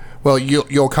 Well,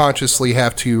 you'll consciously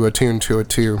have to attune to it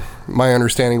too. My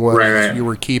understanding was Right. you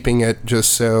were keeping it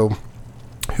just so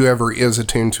whoever is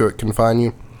attuned to it can find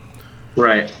you.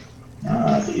 Right.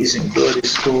 Using ability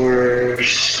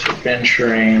scores,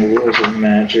 adventuring, rules of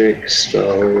magic,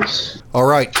 spells. All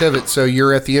right, Tivit, so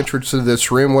you're at the entrance of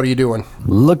this room. What are you doing?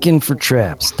 Looking for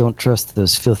traps. Don't trust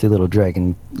those filthy little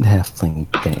dragon halfling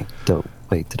thing.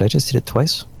 Wait, did I just hit it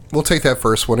twice? We'll take that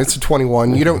first one. It's a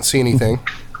 21. You don't see anything.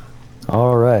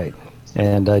 All right.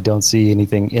 And I don't see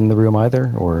anything in the room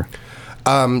either, or...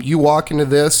 You walk into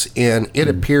this, and it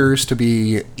appears to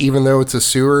be, even though it's a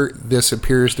sewer, this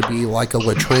appears to be like a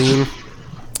latrine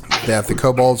that the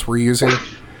kobolds were using.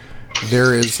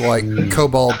 There is like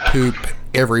kobold poop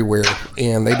everywhere,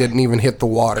 and they didn't even hit the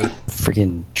water.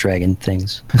 Freaking dragon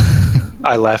things.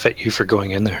 I laugh at you for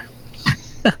going in there.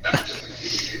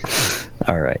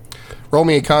 All right. Roll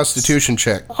me a Constitution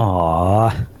check.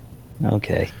 Aw.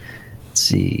 Okay. Let's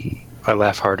see. I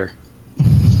laugh harder.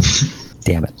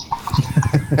 Damn it.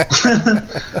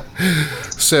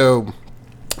 So,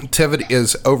 Tivit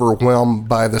is overwhelmed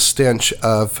by the stench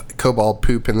of kobold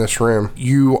poop in this room.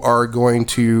 You are going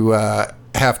to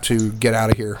have to get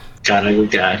out of here.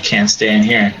 Can't stay in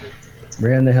here.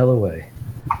 Ran the hell away.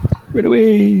 Run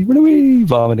away. Run away.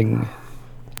 Vomiting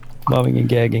and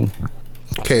gagging.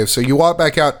 Okay, so you walk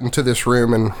back out into this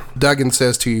room, and Duggan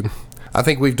says to you, I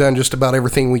think we've done just about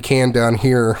everything we can down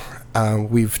here.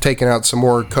 We've taken out some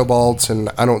more kobolds, and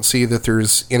I don't see that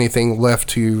there's anything left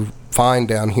to find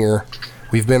down here.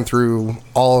 We've been through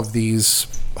all of these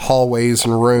hallways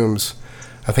and rooms.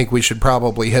 I think we should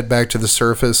probably head back to the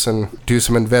surface and do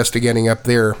some investigating up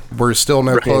there. We're still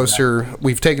no closer.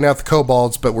 We've taken out the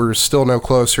kobolds, but we're still no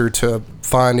closer to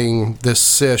finding this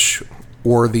Sish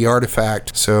or the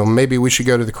artifact. So maybe we should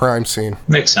go to the crime scene.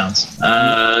 Makes sense.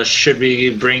 Should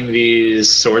we bring these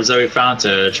swords that we found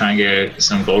to try and get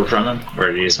some gold from them,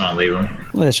 or do you just want to leave them?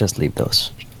 Let's just leave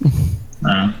those.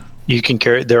 You can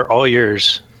carry. They're all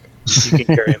yours. You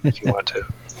can carry them if you want to.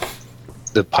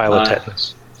 The pile of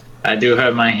tetanus. I do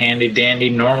have my handy dandy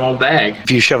normal bag. If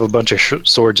you shove a bunch of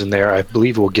swords in there, I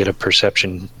believe we'll get a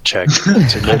perception check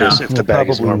to notice if the We'll bag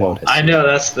is probably normal. notice. I know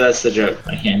that's the joke.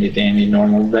 My handy dandy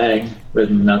normal bag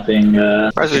with nothing.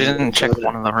 Surprised we didn't check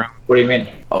one in the room. What do you mean?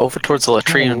 Over towards the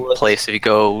latrine Oh, place, if you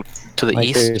go to the Like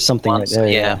east. there's something like that.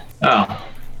 Yeah, Oh,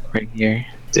 right here.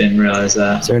 didn't realize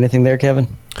that. Is there anything there, Kevin?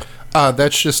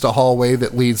 That's just a hallway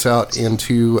that leads out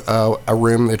into a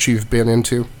room that you've been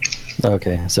into.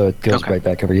 Okay, so it goes Okay. right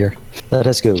back over here. Let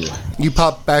us go. You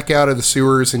pop back out of the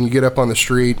sewers and you get up on the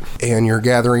street and you're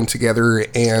gathering together,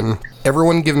 and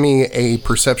everyone give me a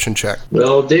perception check.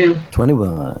 Will do.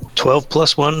 21. 12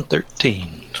 plus 1,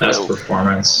 13. That's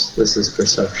performance. This is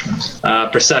perception.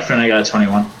 Perception, I got a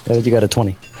 21. You got a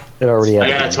 20. It already I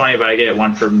had got a 20, but I get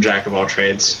one from Jack of all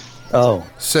trades. Oh,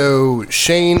 So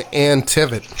Shane and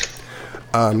Tivit,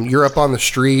 you're up on the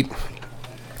street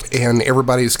and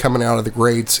everybody's coming out of the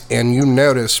grates, and you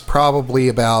notice probably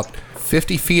about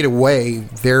 50 feet away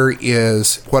there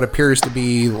is what appears to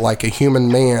be like a human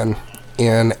man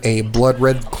in a blood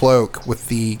red cloak with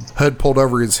the hood pulled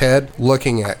over his head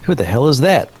looking at who the hell is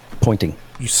that? Pointing.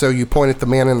 you. So you point at the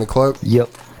man in the cloak. Yep.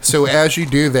 So as you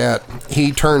do that,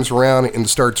 he turns around and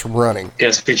starts running.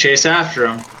 Guess we chase after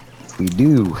him. We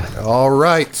do. All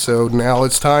right, so now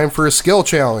it's time for a skill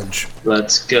challenge.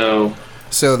 Let's go.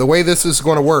 So the way this is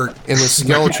going to work in the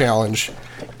skill challenge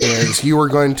is you are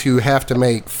going to have to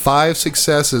make 5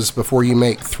 successes before you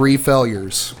make 3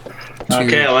 failures.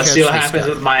 Okay, let's see catch what this happens guy.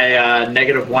 with my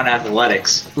 -1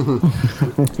 athletics.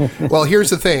 Well, here's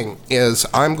the thing, is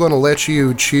I'm going to let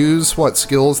you choose what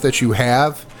skills that you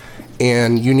have,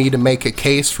 and you need to make a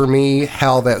case for me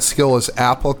how that skill is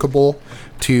applicable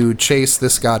to chase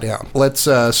this guy down. Let's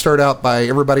start out by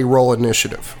everybody roll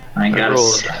initiative. I I got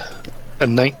rolled a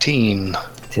 19.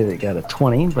 Tivit got a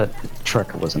 20, but the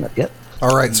trucker wasn't up yet.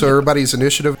 All right, so everybody's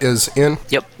initiative is in.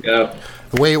 Yep. Yep.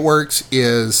 The way it works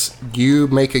is you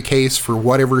make a case for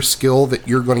whatever skill that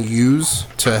you're going to use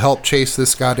to help chase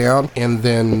this guy down, and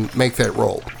then make that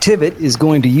roll. Tivit is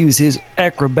going to use his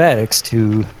acrobatics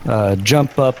to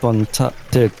jump up on top,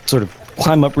 to sort of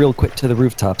climb up real quick to the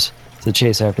rooftops to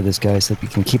chase after this guy so that we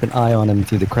can keep an eye on him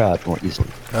through the crowd more easily.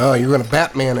 Oh, you're going to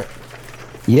Batman it.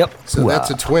 Yep. So that's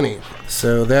a 20.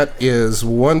 So that is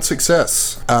 1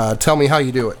 success. Tell me how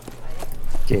you do it.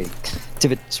 Okay.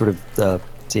 Tivit sort of,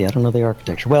 see, I don't know the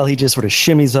architecture. Well, he just sort of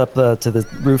shimmies up to the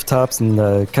rooftops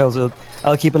and calls out,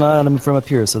 I'll keep an eye on him from up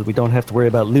here so that we don't have to worry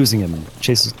about losing him. And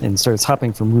chases and starts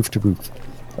hopping from roof to roof,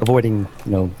 avoiding,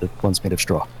 the ones made of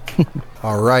straw.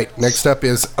 All right, next up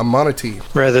is Amonati.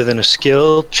 Rather than a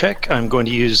skill check, I'm going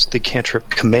to use the cantrip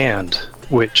command,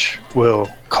 which will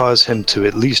cause him to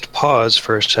at least pause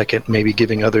for a second, maybe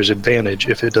giving others advantage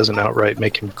if it doesn't outright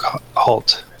make him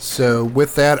halt. So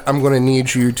with that, I'm going to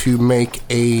need you to make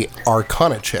a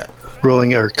Arcana check.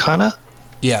 Rolling Arcana.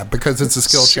 Yeah, because it's a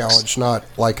skill 6. challenge, not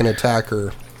like an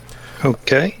attacker.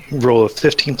 Okay, roll a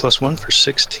 15 plus 1 for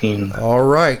 16. All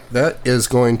right, that is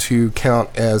going to count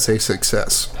as a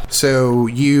success. So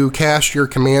you cast your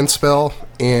command spell,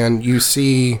 and you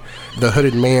see the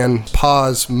hooded man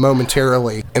pause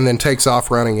momentarily, and then takes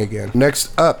off running again.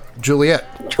 Next up,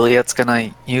 Juliet. Juliet's gonna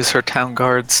use her town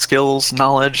guard skills,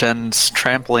 knowledge, and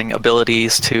trampling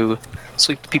abilities to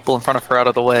sweep the people in front of her out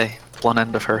of the way. Blunt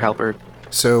end of her halberd.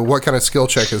 So what kind of skill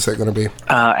check is that going to be?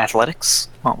 Athletics.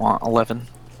 11.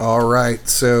 All right,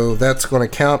 so that's going to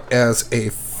count as a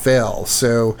fail.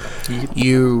 So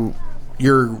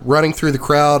you're running through the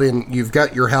crowd, and you've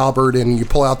got your halberd, and you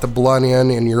pull out the blunt end,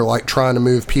 and you're like trying to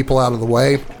move people out of the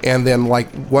way, and then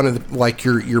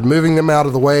you're moving them out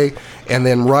of the way, and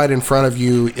then right in front of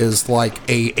you is like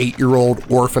a 8-year-old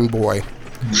orphan boy.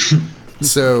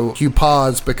 So you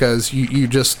pause because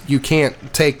you can't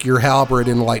take your halberd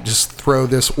and like just throw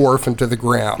this orphan to the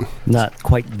ground. Not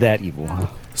quite that evil, huh?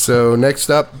 So next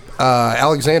up,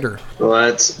 Alexander.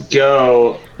 Let's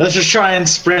go. Let's just try and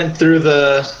sprint through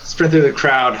the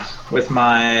crowd with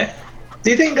my.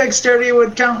 Do you think dexterity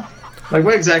would count? Like,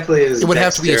 what exactly is? It would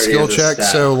have to be a dexterity skill as check.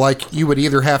 stat? So like you would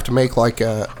either have to make like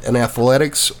an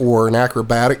athletics or an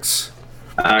acrobatics,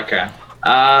 Okay.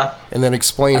 and then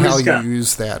explain I'm how just you gonna-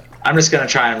 use that. I'm just gonna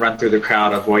try and run through the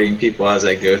crowd, avoiding people as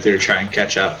I go through, try and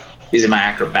catch up using my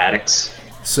acrobatics.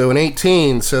 So an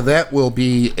 18, so that will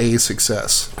be a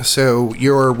success. So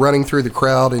you're running through the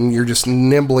crowd, and you're just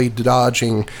nimbly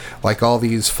dodging like all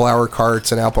these flower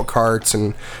carts and apple carts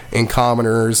and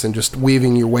commoners, and just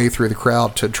weaving your way through the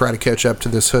crowd to try to catch up to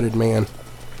this hooded man.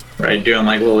 Right, doing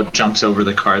like little jumps over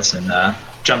the carts and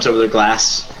jumps over the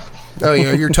glass. Oh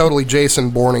yeah, you're totally Jason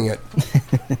Bourning it.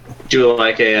 Do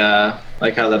like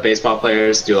like how the baseball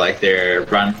players do, like their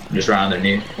just run on their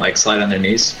knee, like slide on their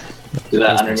knees. Do that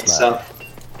Baseball underneath slide. stuff.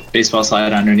 Baseball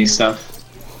slide underneath stuff.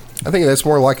 I think that's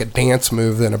more like a dance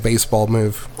move than a baseball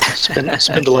move. Spend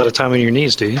a lot of time on your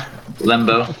knees, do you?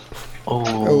 Limbo.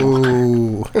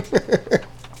 Oh.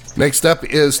 Next up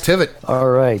is Tivit. All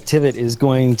right, Tivit is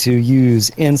going to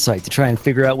use insight to try and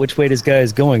figure out which way this guy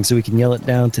is going so we can yell it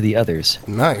down to the others.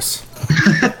 Nice.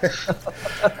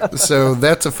 So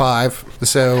that's a 5.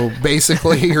 So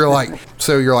basically you're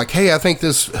like, hey, I think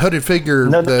this hooded figure,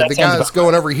 No, the that guy's sounds about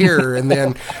going over here. And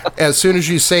then as soon as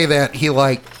you say that, he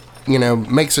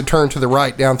makes a turn to the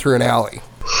right down through an alley.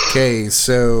 Okay,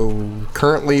 so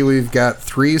currently we've got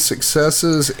 3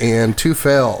 successes and 2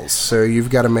 fails. So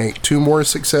you've got to make 2 more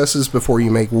successes before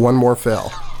you make 1 more fail.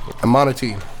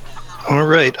 Amonati. All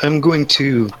right, I'm going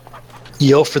to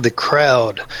yell for the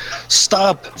crowd,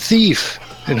 "Stop, thief!"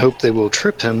 and hope they will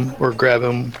trip him or grab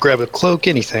a cloak,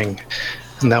 anything.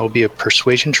 And that will be a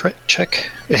persuasion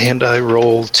check. And I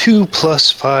roll 2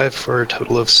 plus 5 for a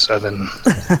total of 7.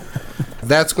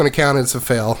 That's going to count as a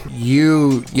fail.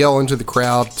 You yell into the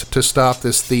crowd to stop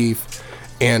this thief,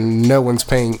 and no one's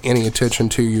paying any attention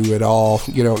to you at all.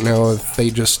 You don't know if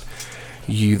they just,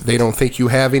 they don't think you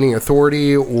have any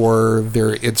authority, or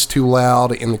it's too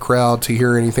loud in the crowd to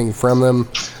hear anything from them,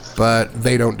 but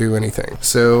they don't do anything.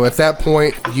 So at that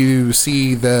point, you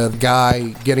see the guy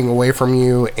getting away from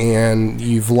you, and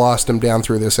you've lost him down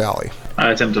through this alley.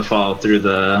 I attempt to follow through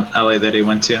the alley that he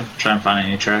went to, try and find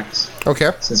any tracks,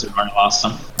 Okay. since we've already lost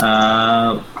him.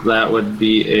 That would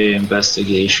be a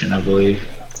investigation, I believe.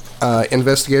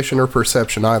 Investigation or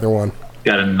perception, either one.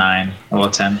 Got a 9, well,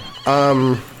 a 10.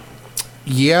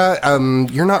 Yeah,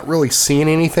 you're not really seeing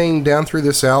anything down through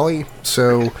this alley,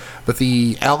 but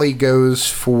the alley goes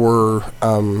for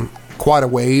quite a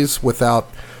ways without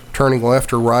turning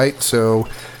left or right, so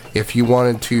if you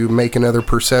wanted to make another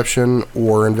perception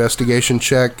or investigation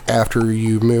check after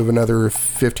you move another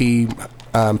 50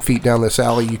 feet down this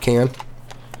alley, you can.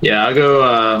 Yeah, I'll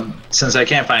go, since I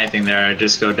can't find anything there, I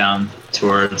just go down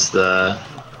towards the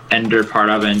ender part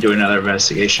of it and do another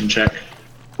investigation check.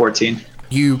 14.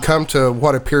 You come to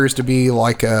what appears to be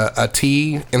like a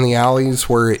T in the alleys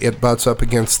where it butts up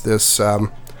against this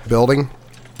building.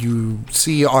 You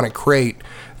see on a crate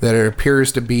that it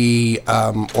appears to be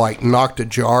like knocked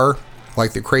ajar,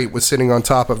 like the crate was sitting on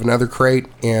top of another crate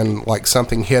and like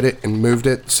something hit it and moved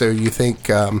it. So you think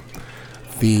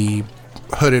the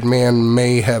hooded man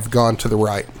may have gone to the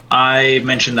right. I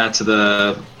mentioned that to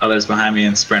the others behind me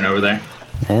and sprint over there.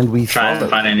 And we Try and follow.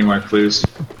 find any more clues.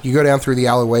 You go down through the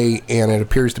alleyway, and it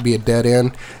appears to be a dead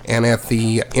end. And at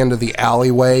the end of the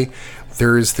alleyway,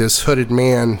 there's this hooded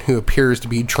man who appears to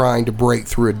be trying to break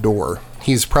through a door.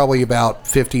 He's probably about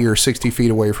 50 or 60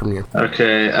 feet away from you.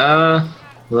 Okay,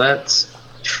 let's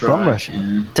try. Bum rush.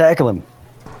 Tackle him.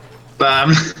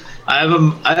 I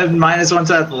have -1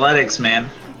 to athletics, man.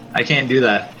 I can't do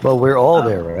that. Well, we're all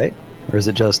there, right? Or is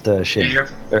it just Shin? You're-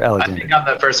 Or I Alexander? think I'm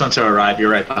the first one to arrive. You're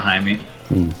right behind me.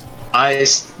 I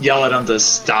yell at him to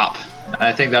stop.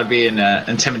 I think that'd be an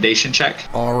intimidation check.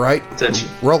 All right, Attention.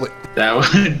 roll it. That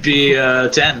would be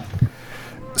 10.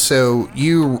 So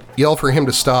you yell for him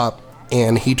to stop,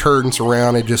 and he turns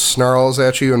around and just snarls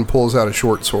at you and pulls out a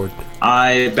short sword.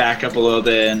 I back up a little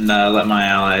bit and let my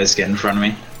allies get in front of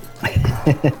me.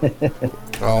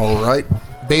 All right.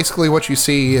 Basically, what you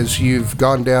see is you've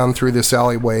gone down through this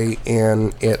alleyway,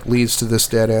 and it leads to this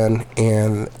dead end,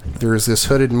 and there's this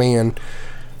hooded man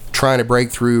trying to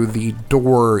break through the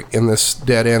door in this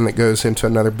dead end that goes into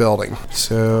another building.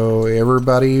 So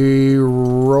everybody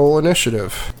roll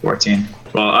initiative. 14.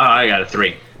 Well, I got a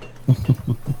 3.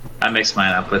 I mixed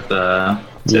mine up with Yeah,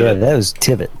 Tivit. that was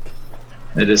Tivit.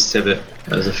 It is Tivit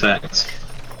as a fact.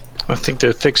 I think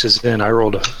the fix is in. I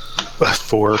rolled a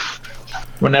 4.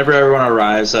 Whenever everyone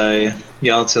arrives, I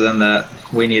yell to them that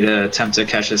we need to attempt to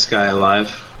catch this guy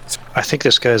alive. I think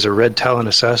this guy's a red talon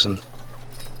assassin.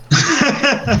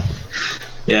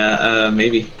 Yeah,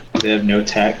 maybe. They have no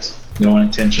tact, no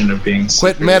intention of being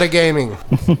Quit metagaming.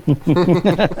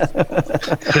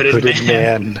 Hooded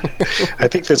man. I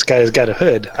think this guy's got a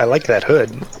hood. I like that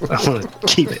hood. I want to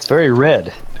keep it. It's very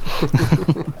red.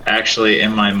 Actually,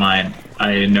 in my mind,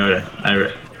 I know that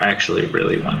I actually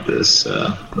really want this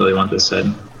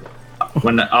head.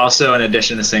 Also, in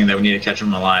addition to saying that we need to catch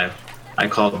him alive, I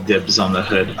called dibs on the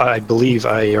hood. I believe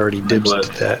I already blood.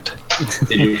 dibs that.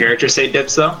 Did your character say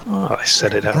dibs though? Oh, I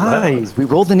said it out loud. Guys, we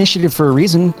rolled initiative for a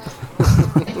reason.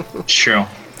 It's true.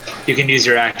 You can use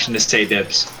your action to say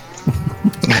dibs.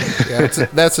 Yeah,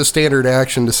 that's a standard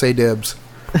action to say dibs.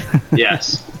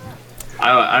 Yes.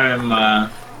 I am,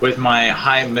 with my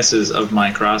high misses of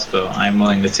my crossbow, I'm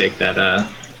willing to take that.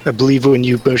 I believe when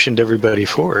you motioned everybody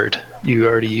forward, you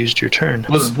already used your turn.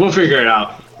 We'll figure it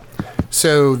out.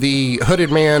 So the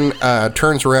hooded man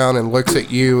turns around and looks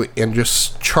at you and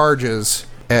just charges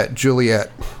at Juliet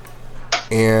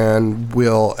and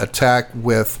will attack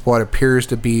with what appears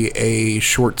to be a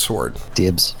short sword.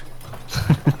 Dibs.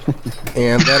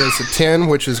 And that is a 10,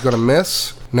 which is going to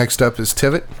miss. Next up is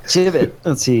Tivit. Tivit.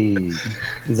 Let's see.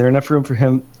 Is there enough room for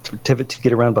Tivit to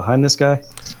get around behind this guy?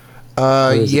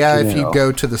 is it Yeah, too if you narrow?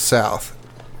 go to the south.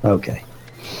 Okay.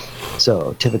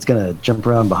 So Tivit's gonna jump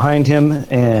around behind him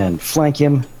and flank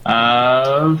him.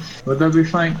 Would that be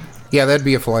flank? Yeah, that'd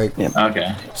be a flank. Yeah.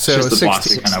 Okay. So Just the box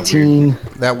 16 is kind of weird.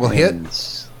 16. That will hit. and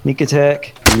Sneak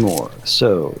attack. More.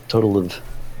 So total of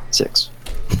 6.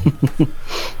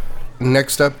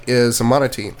 Next up is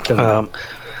Amonatine.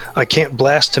 I can't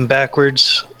blast him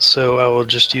backwards, so I will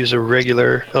just use a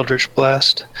regular Eldritch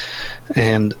Blast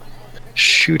and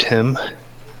shoot him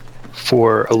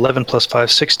for 11 plus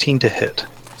 5, 16 to hit.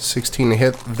 16 to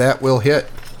hit. That will hit.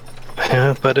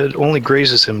 Yeah, but it only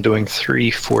grazes him, doing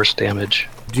 3 force damage.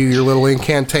 Do your little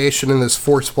incantation, and this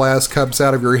force blast comes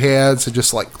out of your hands and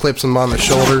just like clips him on the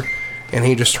shoulder, and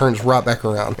he just turns right back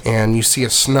around, and you see a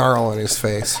snarl on his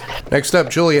face. Next up,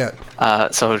 Juliet.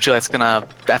 So Juliet's gonna,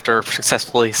 after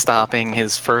successfully stopping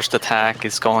his first attack,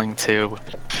 is going to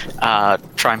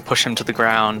try and push him to the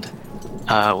ground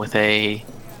with a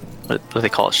what do they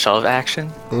call it? Shove action.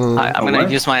 I'm gonna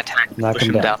use my attack to Knock push him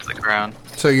him down. down to the ground.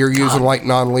 So you're using like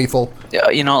non-lethal,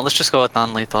 You know, let's just go with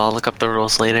non-lethal. I'll look up the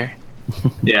rules later.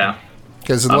 Yeah.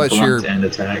 because A unless blunt end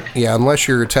attack. unless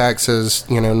your attack says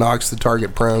knocks the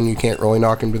target prone, you can't really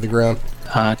knock him to the ground.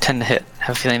 10 to hit.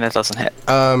 Have a feeling that doesn't hit.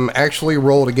 Actually,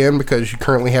 roll it again because you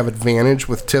currently have advantage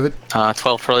with Tivit.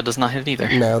 12 probably does not hit either.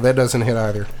 No, that doesn't hit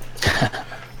either.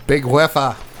 Big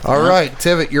Wefa. All right,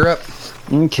 Tivit, you're up.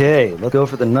 Okay, let's go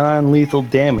for the non-lethal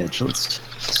damage. Let's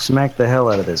smack the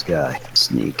hell out of this guy.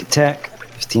 Sneak attack,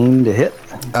 15 to hit,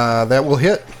 That will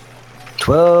hit.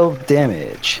 12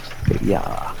 damage.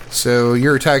 Yeah. So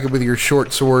you're attacking with your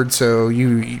short sword. So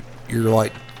you're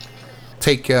like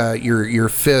take your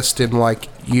fist and like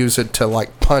use it to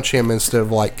like punch him instead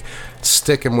of like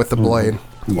stick him with the blade,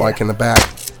 like in the back.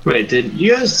 Wait, did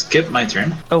you guys skip my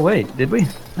turn? Oh wait, did we?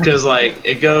 Because like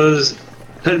it goes,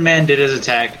 Hoodman did his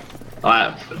attack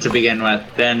to begin with.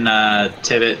 Then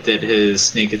Tivit did his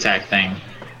sneak attack thing.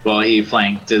 While he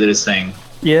flanked, did his thing.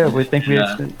 Yeah, we think we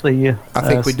accidentally. I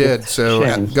think we did. So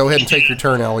Shame. go ahead and take your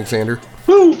turn, Alexander.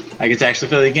 Woo! I get to actually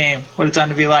play the game. What a time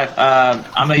to be alive.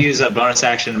 I'm gonna use a bonus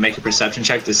action to make a perception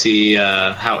check to see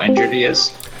how injured he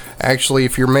is. Actually,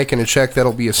 if you're making a check,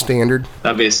 that'll be a standard.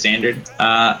 That'll be a standard.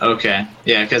 Okay.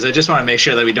 Yeah, because I just want to make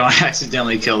sure that we don't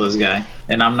accidentally kill this guy.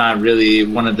 And I'm not really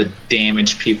one of the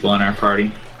damaged people in our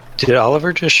party. Did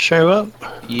Oliver just show up?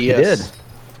 Yes. did.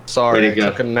 Sorry, Way I to go.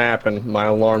 took a nap and my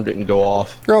alarm didn't go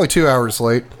off. You're only 2 hours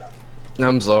late.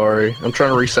 I'm sorry. I'm trying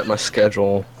to reset my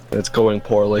schedule. It's going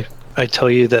poorly. I tell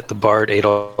you that the bard ate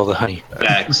all the honey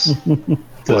Facts. while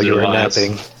Those you are were lies.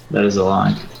 napping. That is a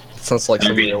lie. Sounds like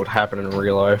something Maybe. that would happen in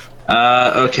real life.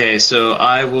 Okay, so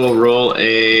I will roll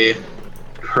a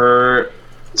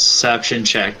perception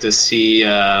check to see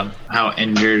how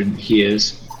injured he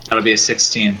is. That'll be a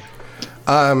 16.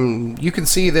 You can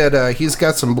see that he's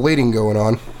got some bleeding going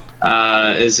on.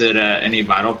 Is it any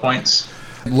vital points?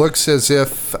 Looks as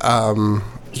if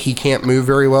he can't move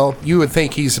very well. You would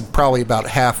think he's probably about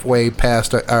halfway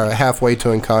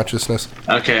to unconsciousness.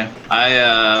 Okay,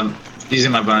 I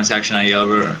using my bonus action, I yell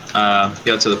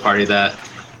to the party that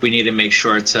we need to make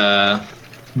sure to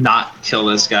not kill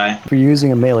this guy. If you're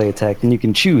using a melee attack, then you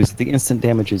can choose that the instant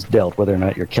damage is dealt, whether or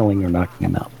not you're killing or knocking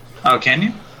him out. Oh, can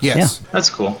you? Yes. That's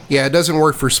cool. Yeah, it doesn't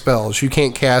work for spells. You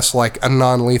can't cast like a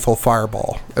non-lethal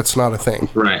fireball. That's not a thing.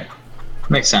 Right.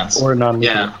 Makes sense. Or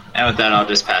non-lethal. Yeah, and with that, I'll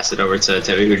just pass it over to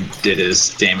Tevi, who did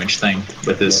his damage thing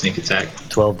with his sneak attack.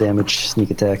 12 damage, sneak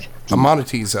attack.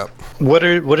 Amonity's up. What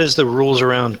is the rules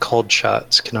around called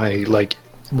shots? Can I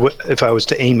if I was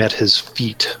to aim at his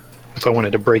feet, if I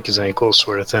wanted to break his ankle,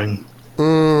 sort of thing?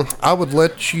 I would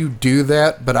let you do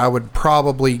that, but I would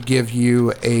probably give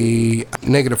you a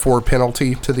 -4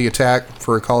 penalty to the attack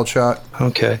for a called shot.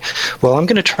 Okay. Well, I'm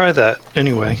going to try that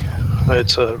anyway.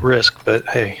 It's a risk, but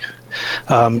hey.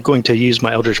 I'm going to use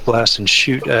my Eldritch Blast and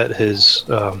shoot at his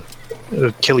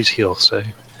Achilles heel, say,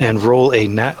 and roll a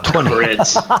nat 20.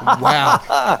 Crits.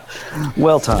 Wow.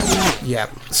 Well timed. Yeah.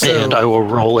 So And I will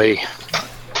roll a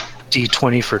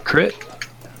d20 for crit.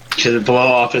 Should blow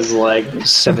off his leg.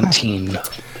 17.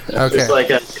 okay. It's like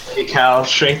a cow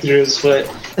straight through his foot.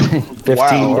 15 Wow,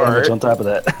 damage alright. on top of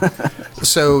that.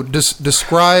 So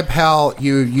describe how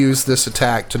you use this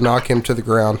attack to knock him to the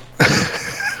ground.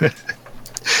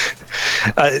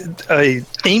 I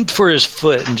aimed for his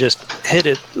foot and just hit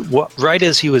it right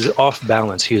as he was off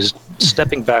balance. He was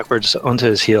stepping backwards onto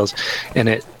his heels, and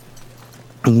it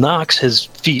knocks his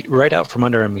feet right out from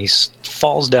under him. He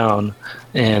falls down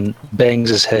and bangs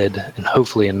his head, in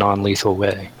hopefully a non-lethal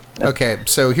way. Okay,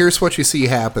 so here's what you see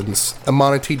happens.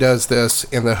 Amonity does this,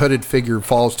 and the hooded figure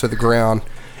falls to the ground,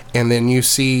 and then you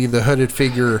see the hooded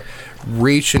figure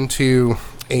reach into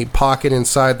a pocket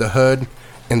inside the hood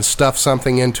and stuff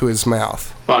something into his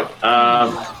mouth. Fuck.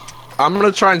 I'm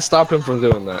gonna try and stop him from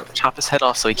doing that. Chop his head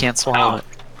off so he can't swallow it.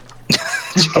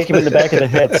 Kick him in the back of the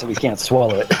head so he can't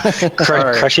swallow it.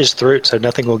 Alright. Crush his throat so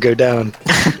nothing will go down.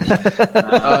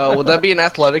 Would that be an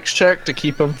athletics check to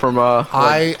keep him from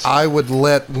I would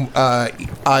let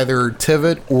either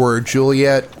Tivit or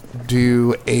Juliet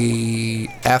do a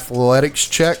athletics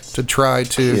check to try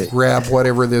to grab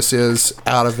whatever this is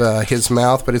out of his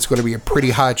mouth, but it's going to be a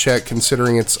pretty high check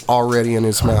considering it's already in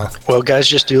his mouth. Well, guys,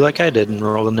 just do like I did and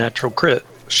roll a natural crit.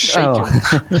 shake Oh.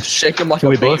 him? Shake him like Can a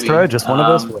we baby. both try? Just one of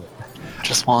us? will?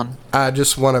 Just one.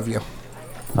 Just one of you.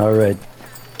 All right.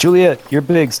 Juliet, you're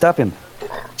big. Stop him.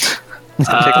 It's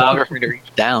gonna take longer for me to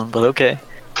reach down, but okay.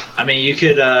 I mean, you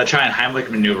could try and Heimlich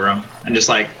maneuver him and just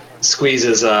like squeeze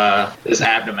his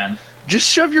abdomen. Just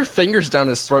shove your fingers down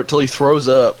his throat till he throws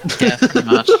up. Yeah, pretty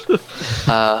much.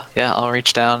 Yeah, I'll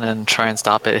reach down and try and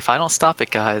stop it. If I don't stop it,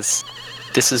 guys,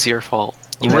 this is your fault.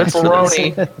 You asked for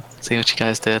this. See what you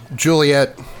guys did.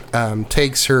 Juliet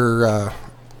takes her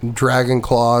dragon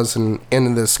claws and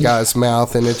into this guy's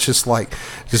mouth, and it's just like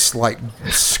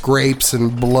scrapes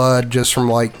and blood just from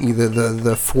like either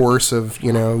the force of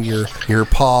your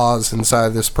paws inside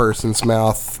this person's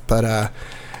mouth. But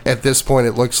at this point,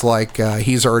 it looks like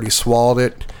he's already swallowed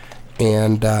it,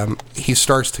 and he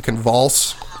starts to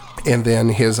convulse, and then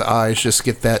his eyes just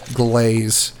get that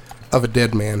glaze of a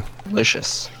dead man.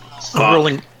 Delicious.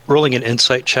 I'm rolling an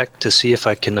insight check to see if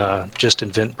I can just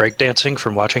invent breakdancing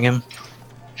from watching him.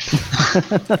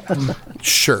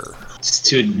 Sure. It's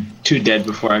too dead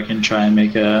before I can try and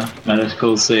make a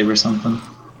medical save or something.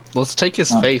 Let's take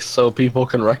his face so people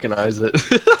can recognize it.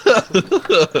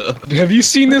 Have you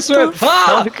seen this man?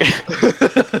 Ah!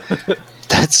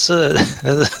 That's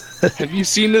Have you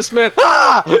seen this man?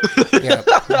 Ah! Yeah.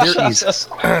 Jesus.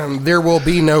 There will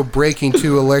be no breaking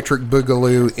to Electric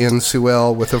Boogaloo in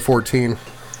Suel with a 14.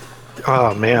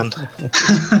 Oh man.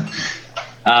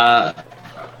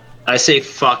 I say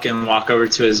fuck and walk over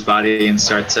to his body and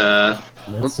start to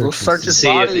We'll search his see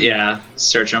body. if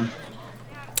search him.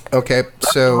 Okay,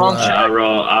 so I'll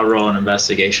roll an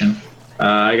investigation.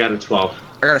 I got a 12.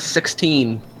 I got a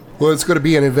 16. well, it's going to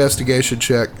be an investigation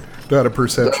check, not a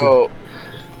perception. So,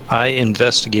 I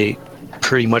investigate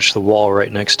pretty much the wall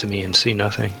right next to me and see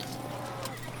nothing.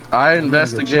 I Check out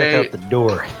investigate the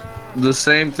door. the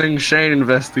same thing Shane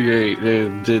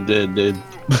did.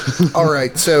 All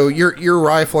right, so you're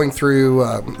rifling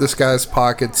through this guy's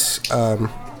pockets.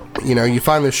 You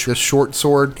find this short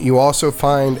sword. You also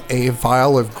find a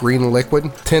vial of green liquid,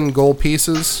 10 gold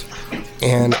pieces,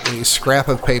 and a scrap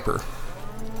of paper.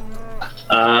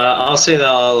 I'll say that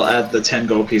I'll add the 10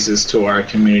 gold pieces to our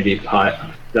community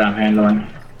pot that I'm handling.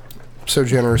 So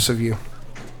generous of you.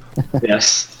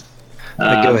 Yes. Go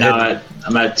I'm ahead.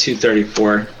 at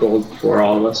 234 gold for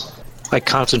all of us. I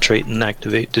concentrate and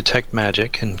activate detect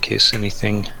magic in case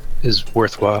anything is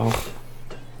worthwhile.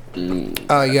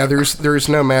 Yeah, there's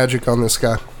no magic on this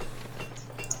guy.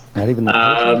 Not even the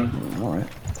potion? All right.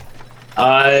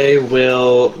 I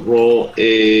will roll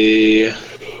a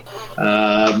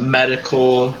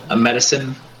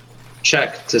medicine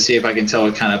check to see if I can tell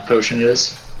what kind of potion it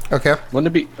is. Okay.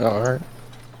 Wouldn't it be? Oh, all right.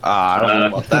 I don't know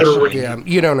about that. Yeah,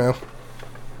 you don't know.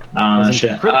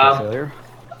 Shit. Critical failure.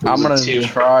 I'm gonna 2.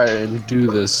 try and do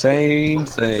the same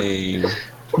thing.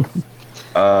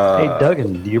 Hey,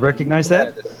 Duggan, do you recognize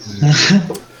that?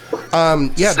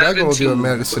 Yeah, Doug will do a 17.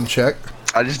 medicine check.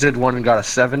 I just did one and got a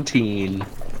 17.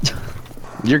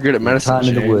 You're good at medicine. Time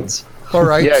in the Shane. woods. All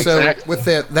right, Yeah, so exactly. with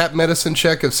that medicine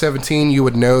check of 17, you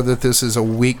would know that this is a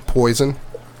weak poison.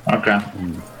 Okay.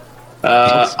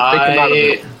 Let's take him out of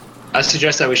it. I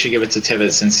suggest that we should give it to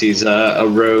Tivit since he's a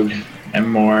rogue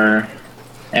and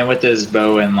with his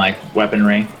bow and like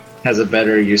weaponry, has a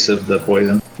better use of the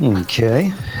poison,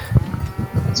 Okay.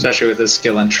 especially with his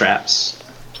skill in traps.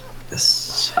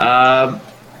 This.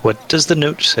 What does the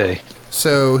note say?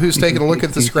 So who's taking a look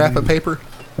at the scrap of paper?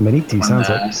 Ameniti sounds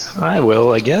like. I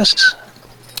will, I guess.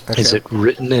 Okay. Is it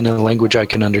written in a language I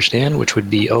can understand, which would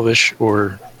be Elvish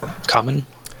or Common?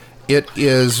 It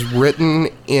is written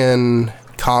in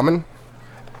Common,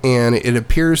 and it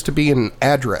appears to be an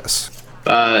address.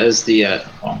 Is the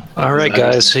All right,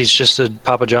 guys. He's just a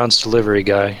Papa John's delivery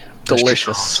guy.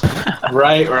 Delicious.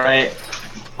 right.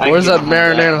 Where's that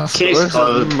marinara? Case Where's that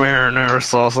closed. marinara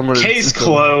sauce? I'm gonna Case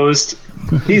closed.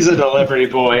 He's a delivery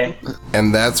boy.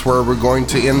 And that's where we're going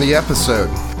to end the episode.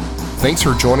 Thanks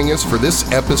for joining us for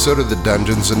this episode of the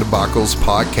Dungeons and Debacles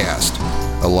podcast.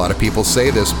 A lot of people say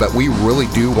this, but we really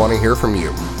do want to hear from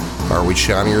you. Are we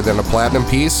shinier than a platinum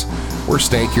piece, or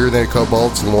stankier than a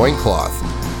kobold's loincloth?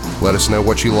 Let us know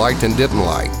what you liked and didn't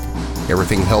like.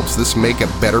 Everything helps this make a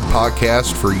better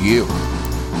podcast for you.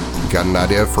 Got an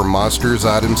idea for monsters,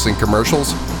 items, and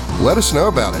commercials? Let us know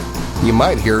about it. You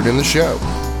might hear it in the show.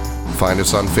 Find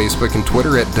us on Facebook and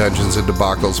Twitter at Dungeons and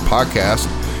Debacles Podcast.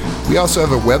 We also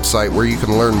have a website where you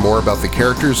can learn more about the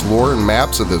characters, lore, and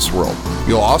maps of this world.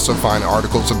 You'll also find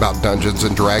articles about Dungeons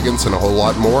and Dragons and a whole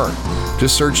lot more.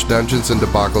 Just search Dungeons and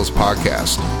Debacles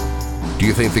Podcast. Do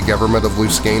you think the government of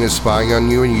Luscane is spying on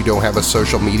you and you don't have a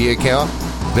social media account?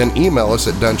 Then email us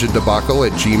at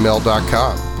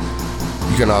dungeondebacle@gmail.com.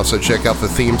 You can also check out the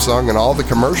theme song and all the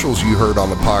commercials you heard on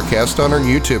the podcast on our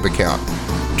YouTube account.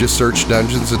 Just search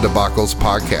Dungeons and Debacles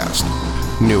Podcast.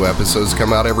 New episodes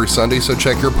come out every Sunday, so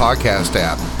check your podcast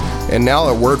app. And now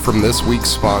a word from this week's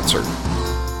sponsor.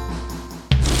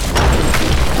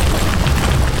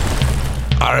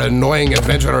 Are annoying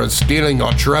adventurers stealing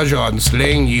your treasure and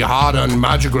slaying ye hard-earned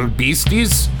magical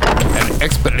beasties? An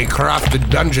expertly crafted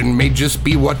dungeon may just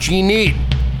be what ye need.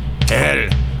 Hell,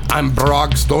 I'm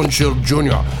Brog Stoneshield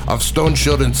Jr. of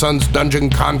Stoneshield & Sons Dungeon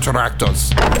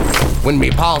Contractors. When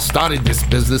me pal started this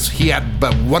business, he had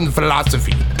but one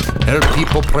philosophy: help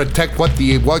people protect what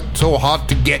they worked so hard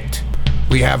to get.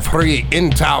 We have free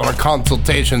in-tower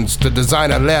consultations to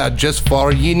design a lair just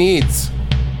for ye needs.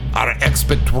 Our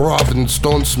expert dwarven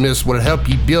stonesmiths will help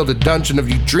you build a dungeon of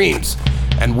your dreams,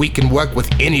 and we can work with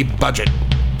any budget.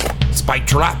 Spike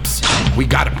traps, we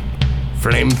got 'em.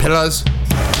 Flame pillars,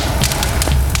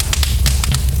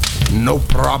 no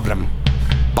problem.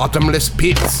 Bottomless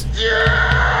pits,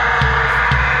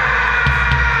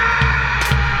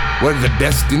 we're the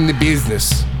best in the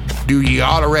business. Do you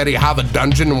already have a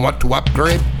dungeon and want to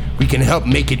upgrade? We can help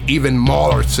make it even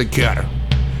more secure.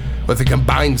 With a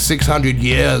combined 600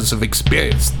 years of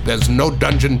experience, there's no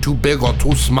dungeon too big or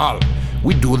too small.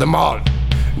 We do them all.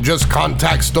 Just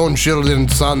contact Stoneshield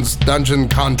 & Sons Dungeon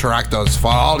Contractors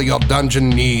for all your dungeon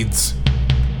needs.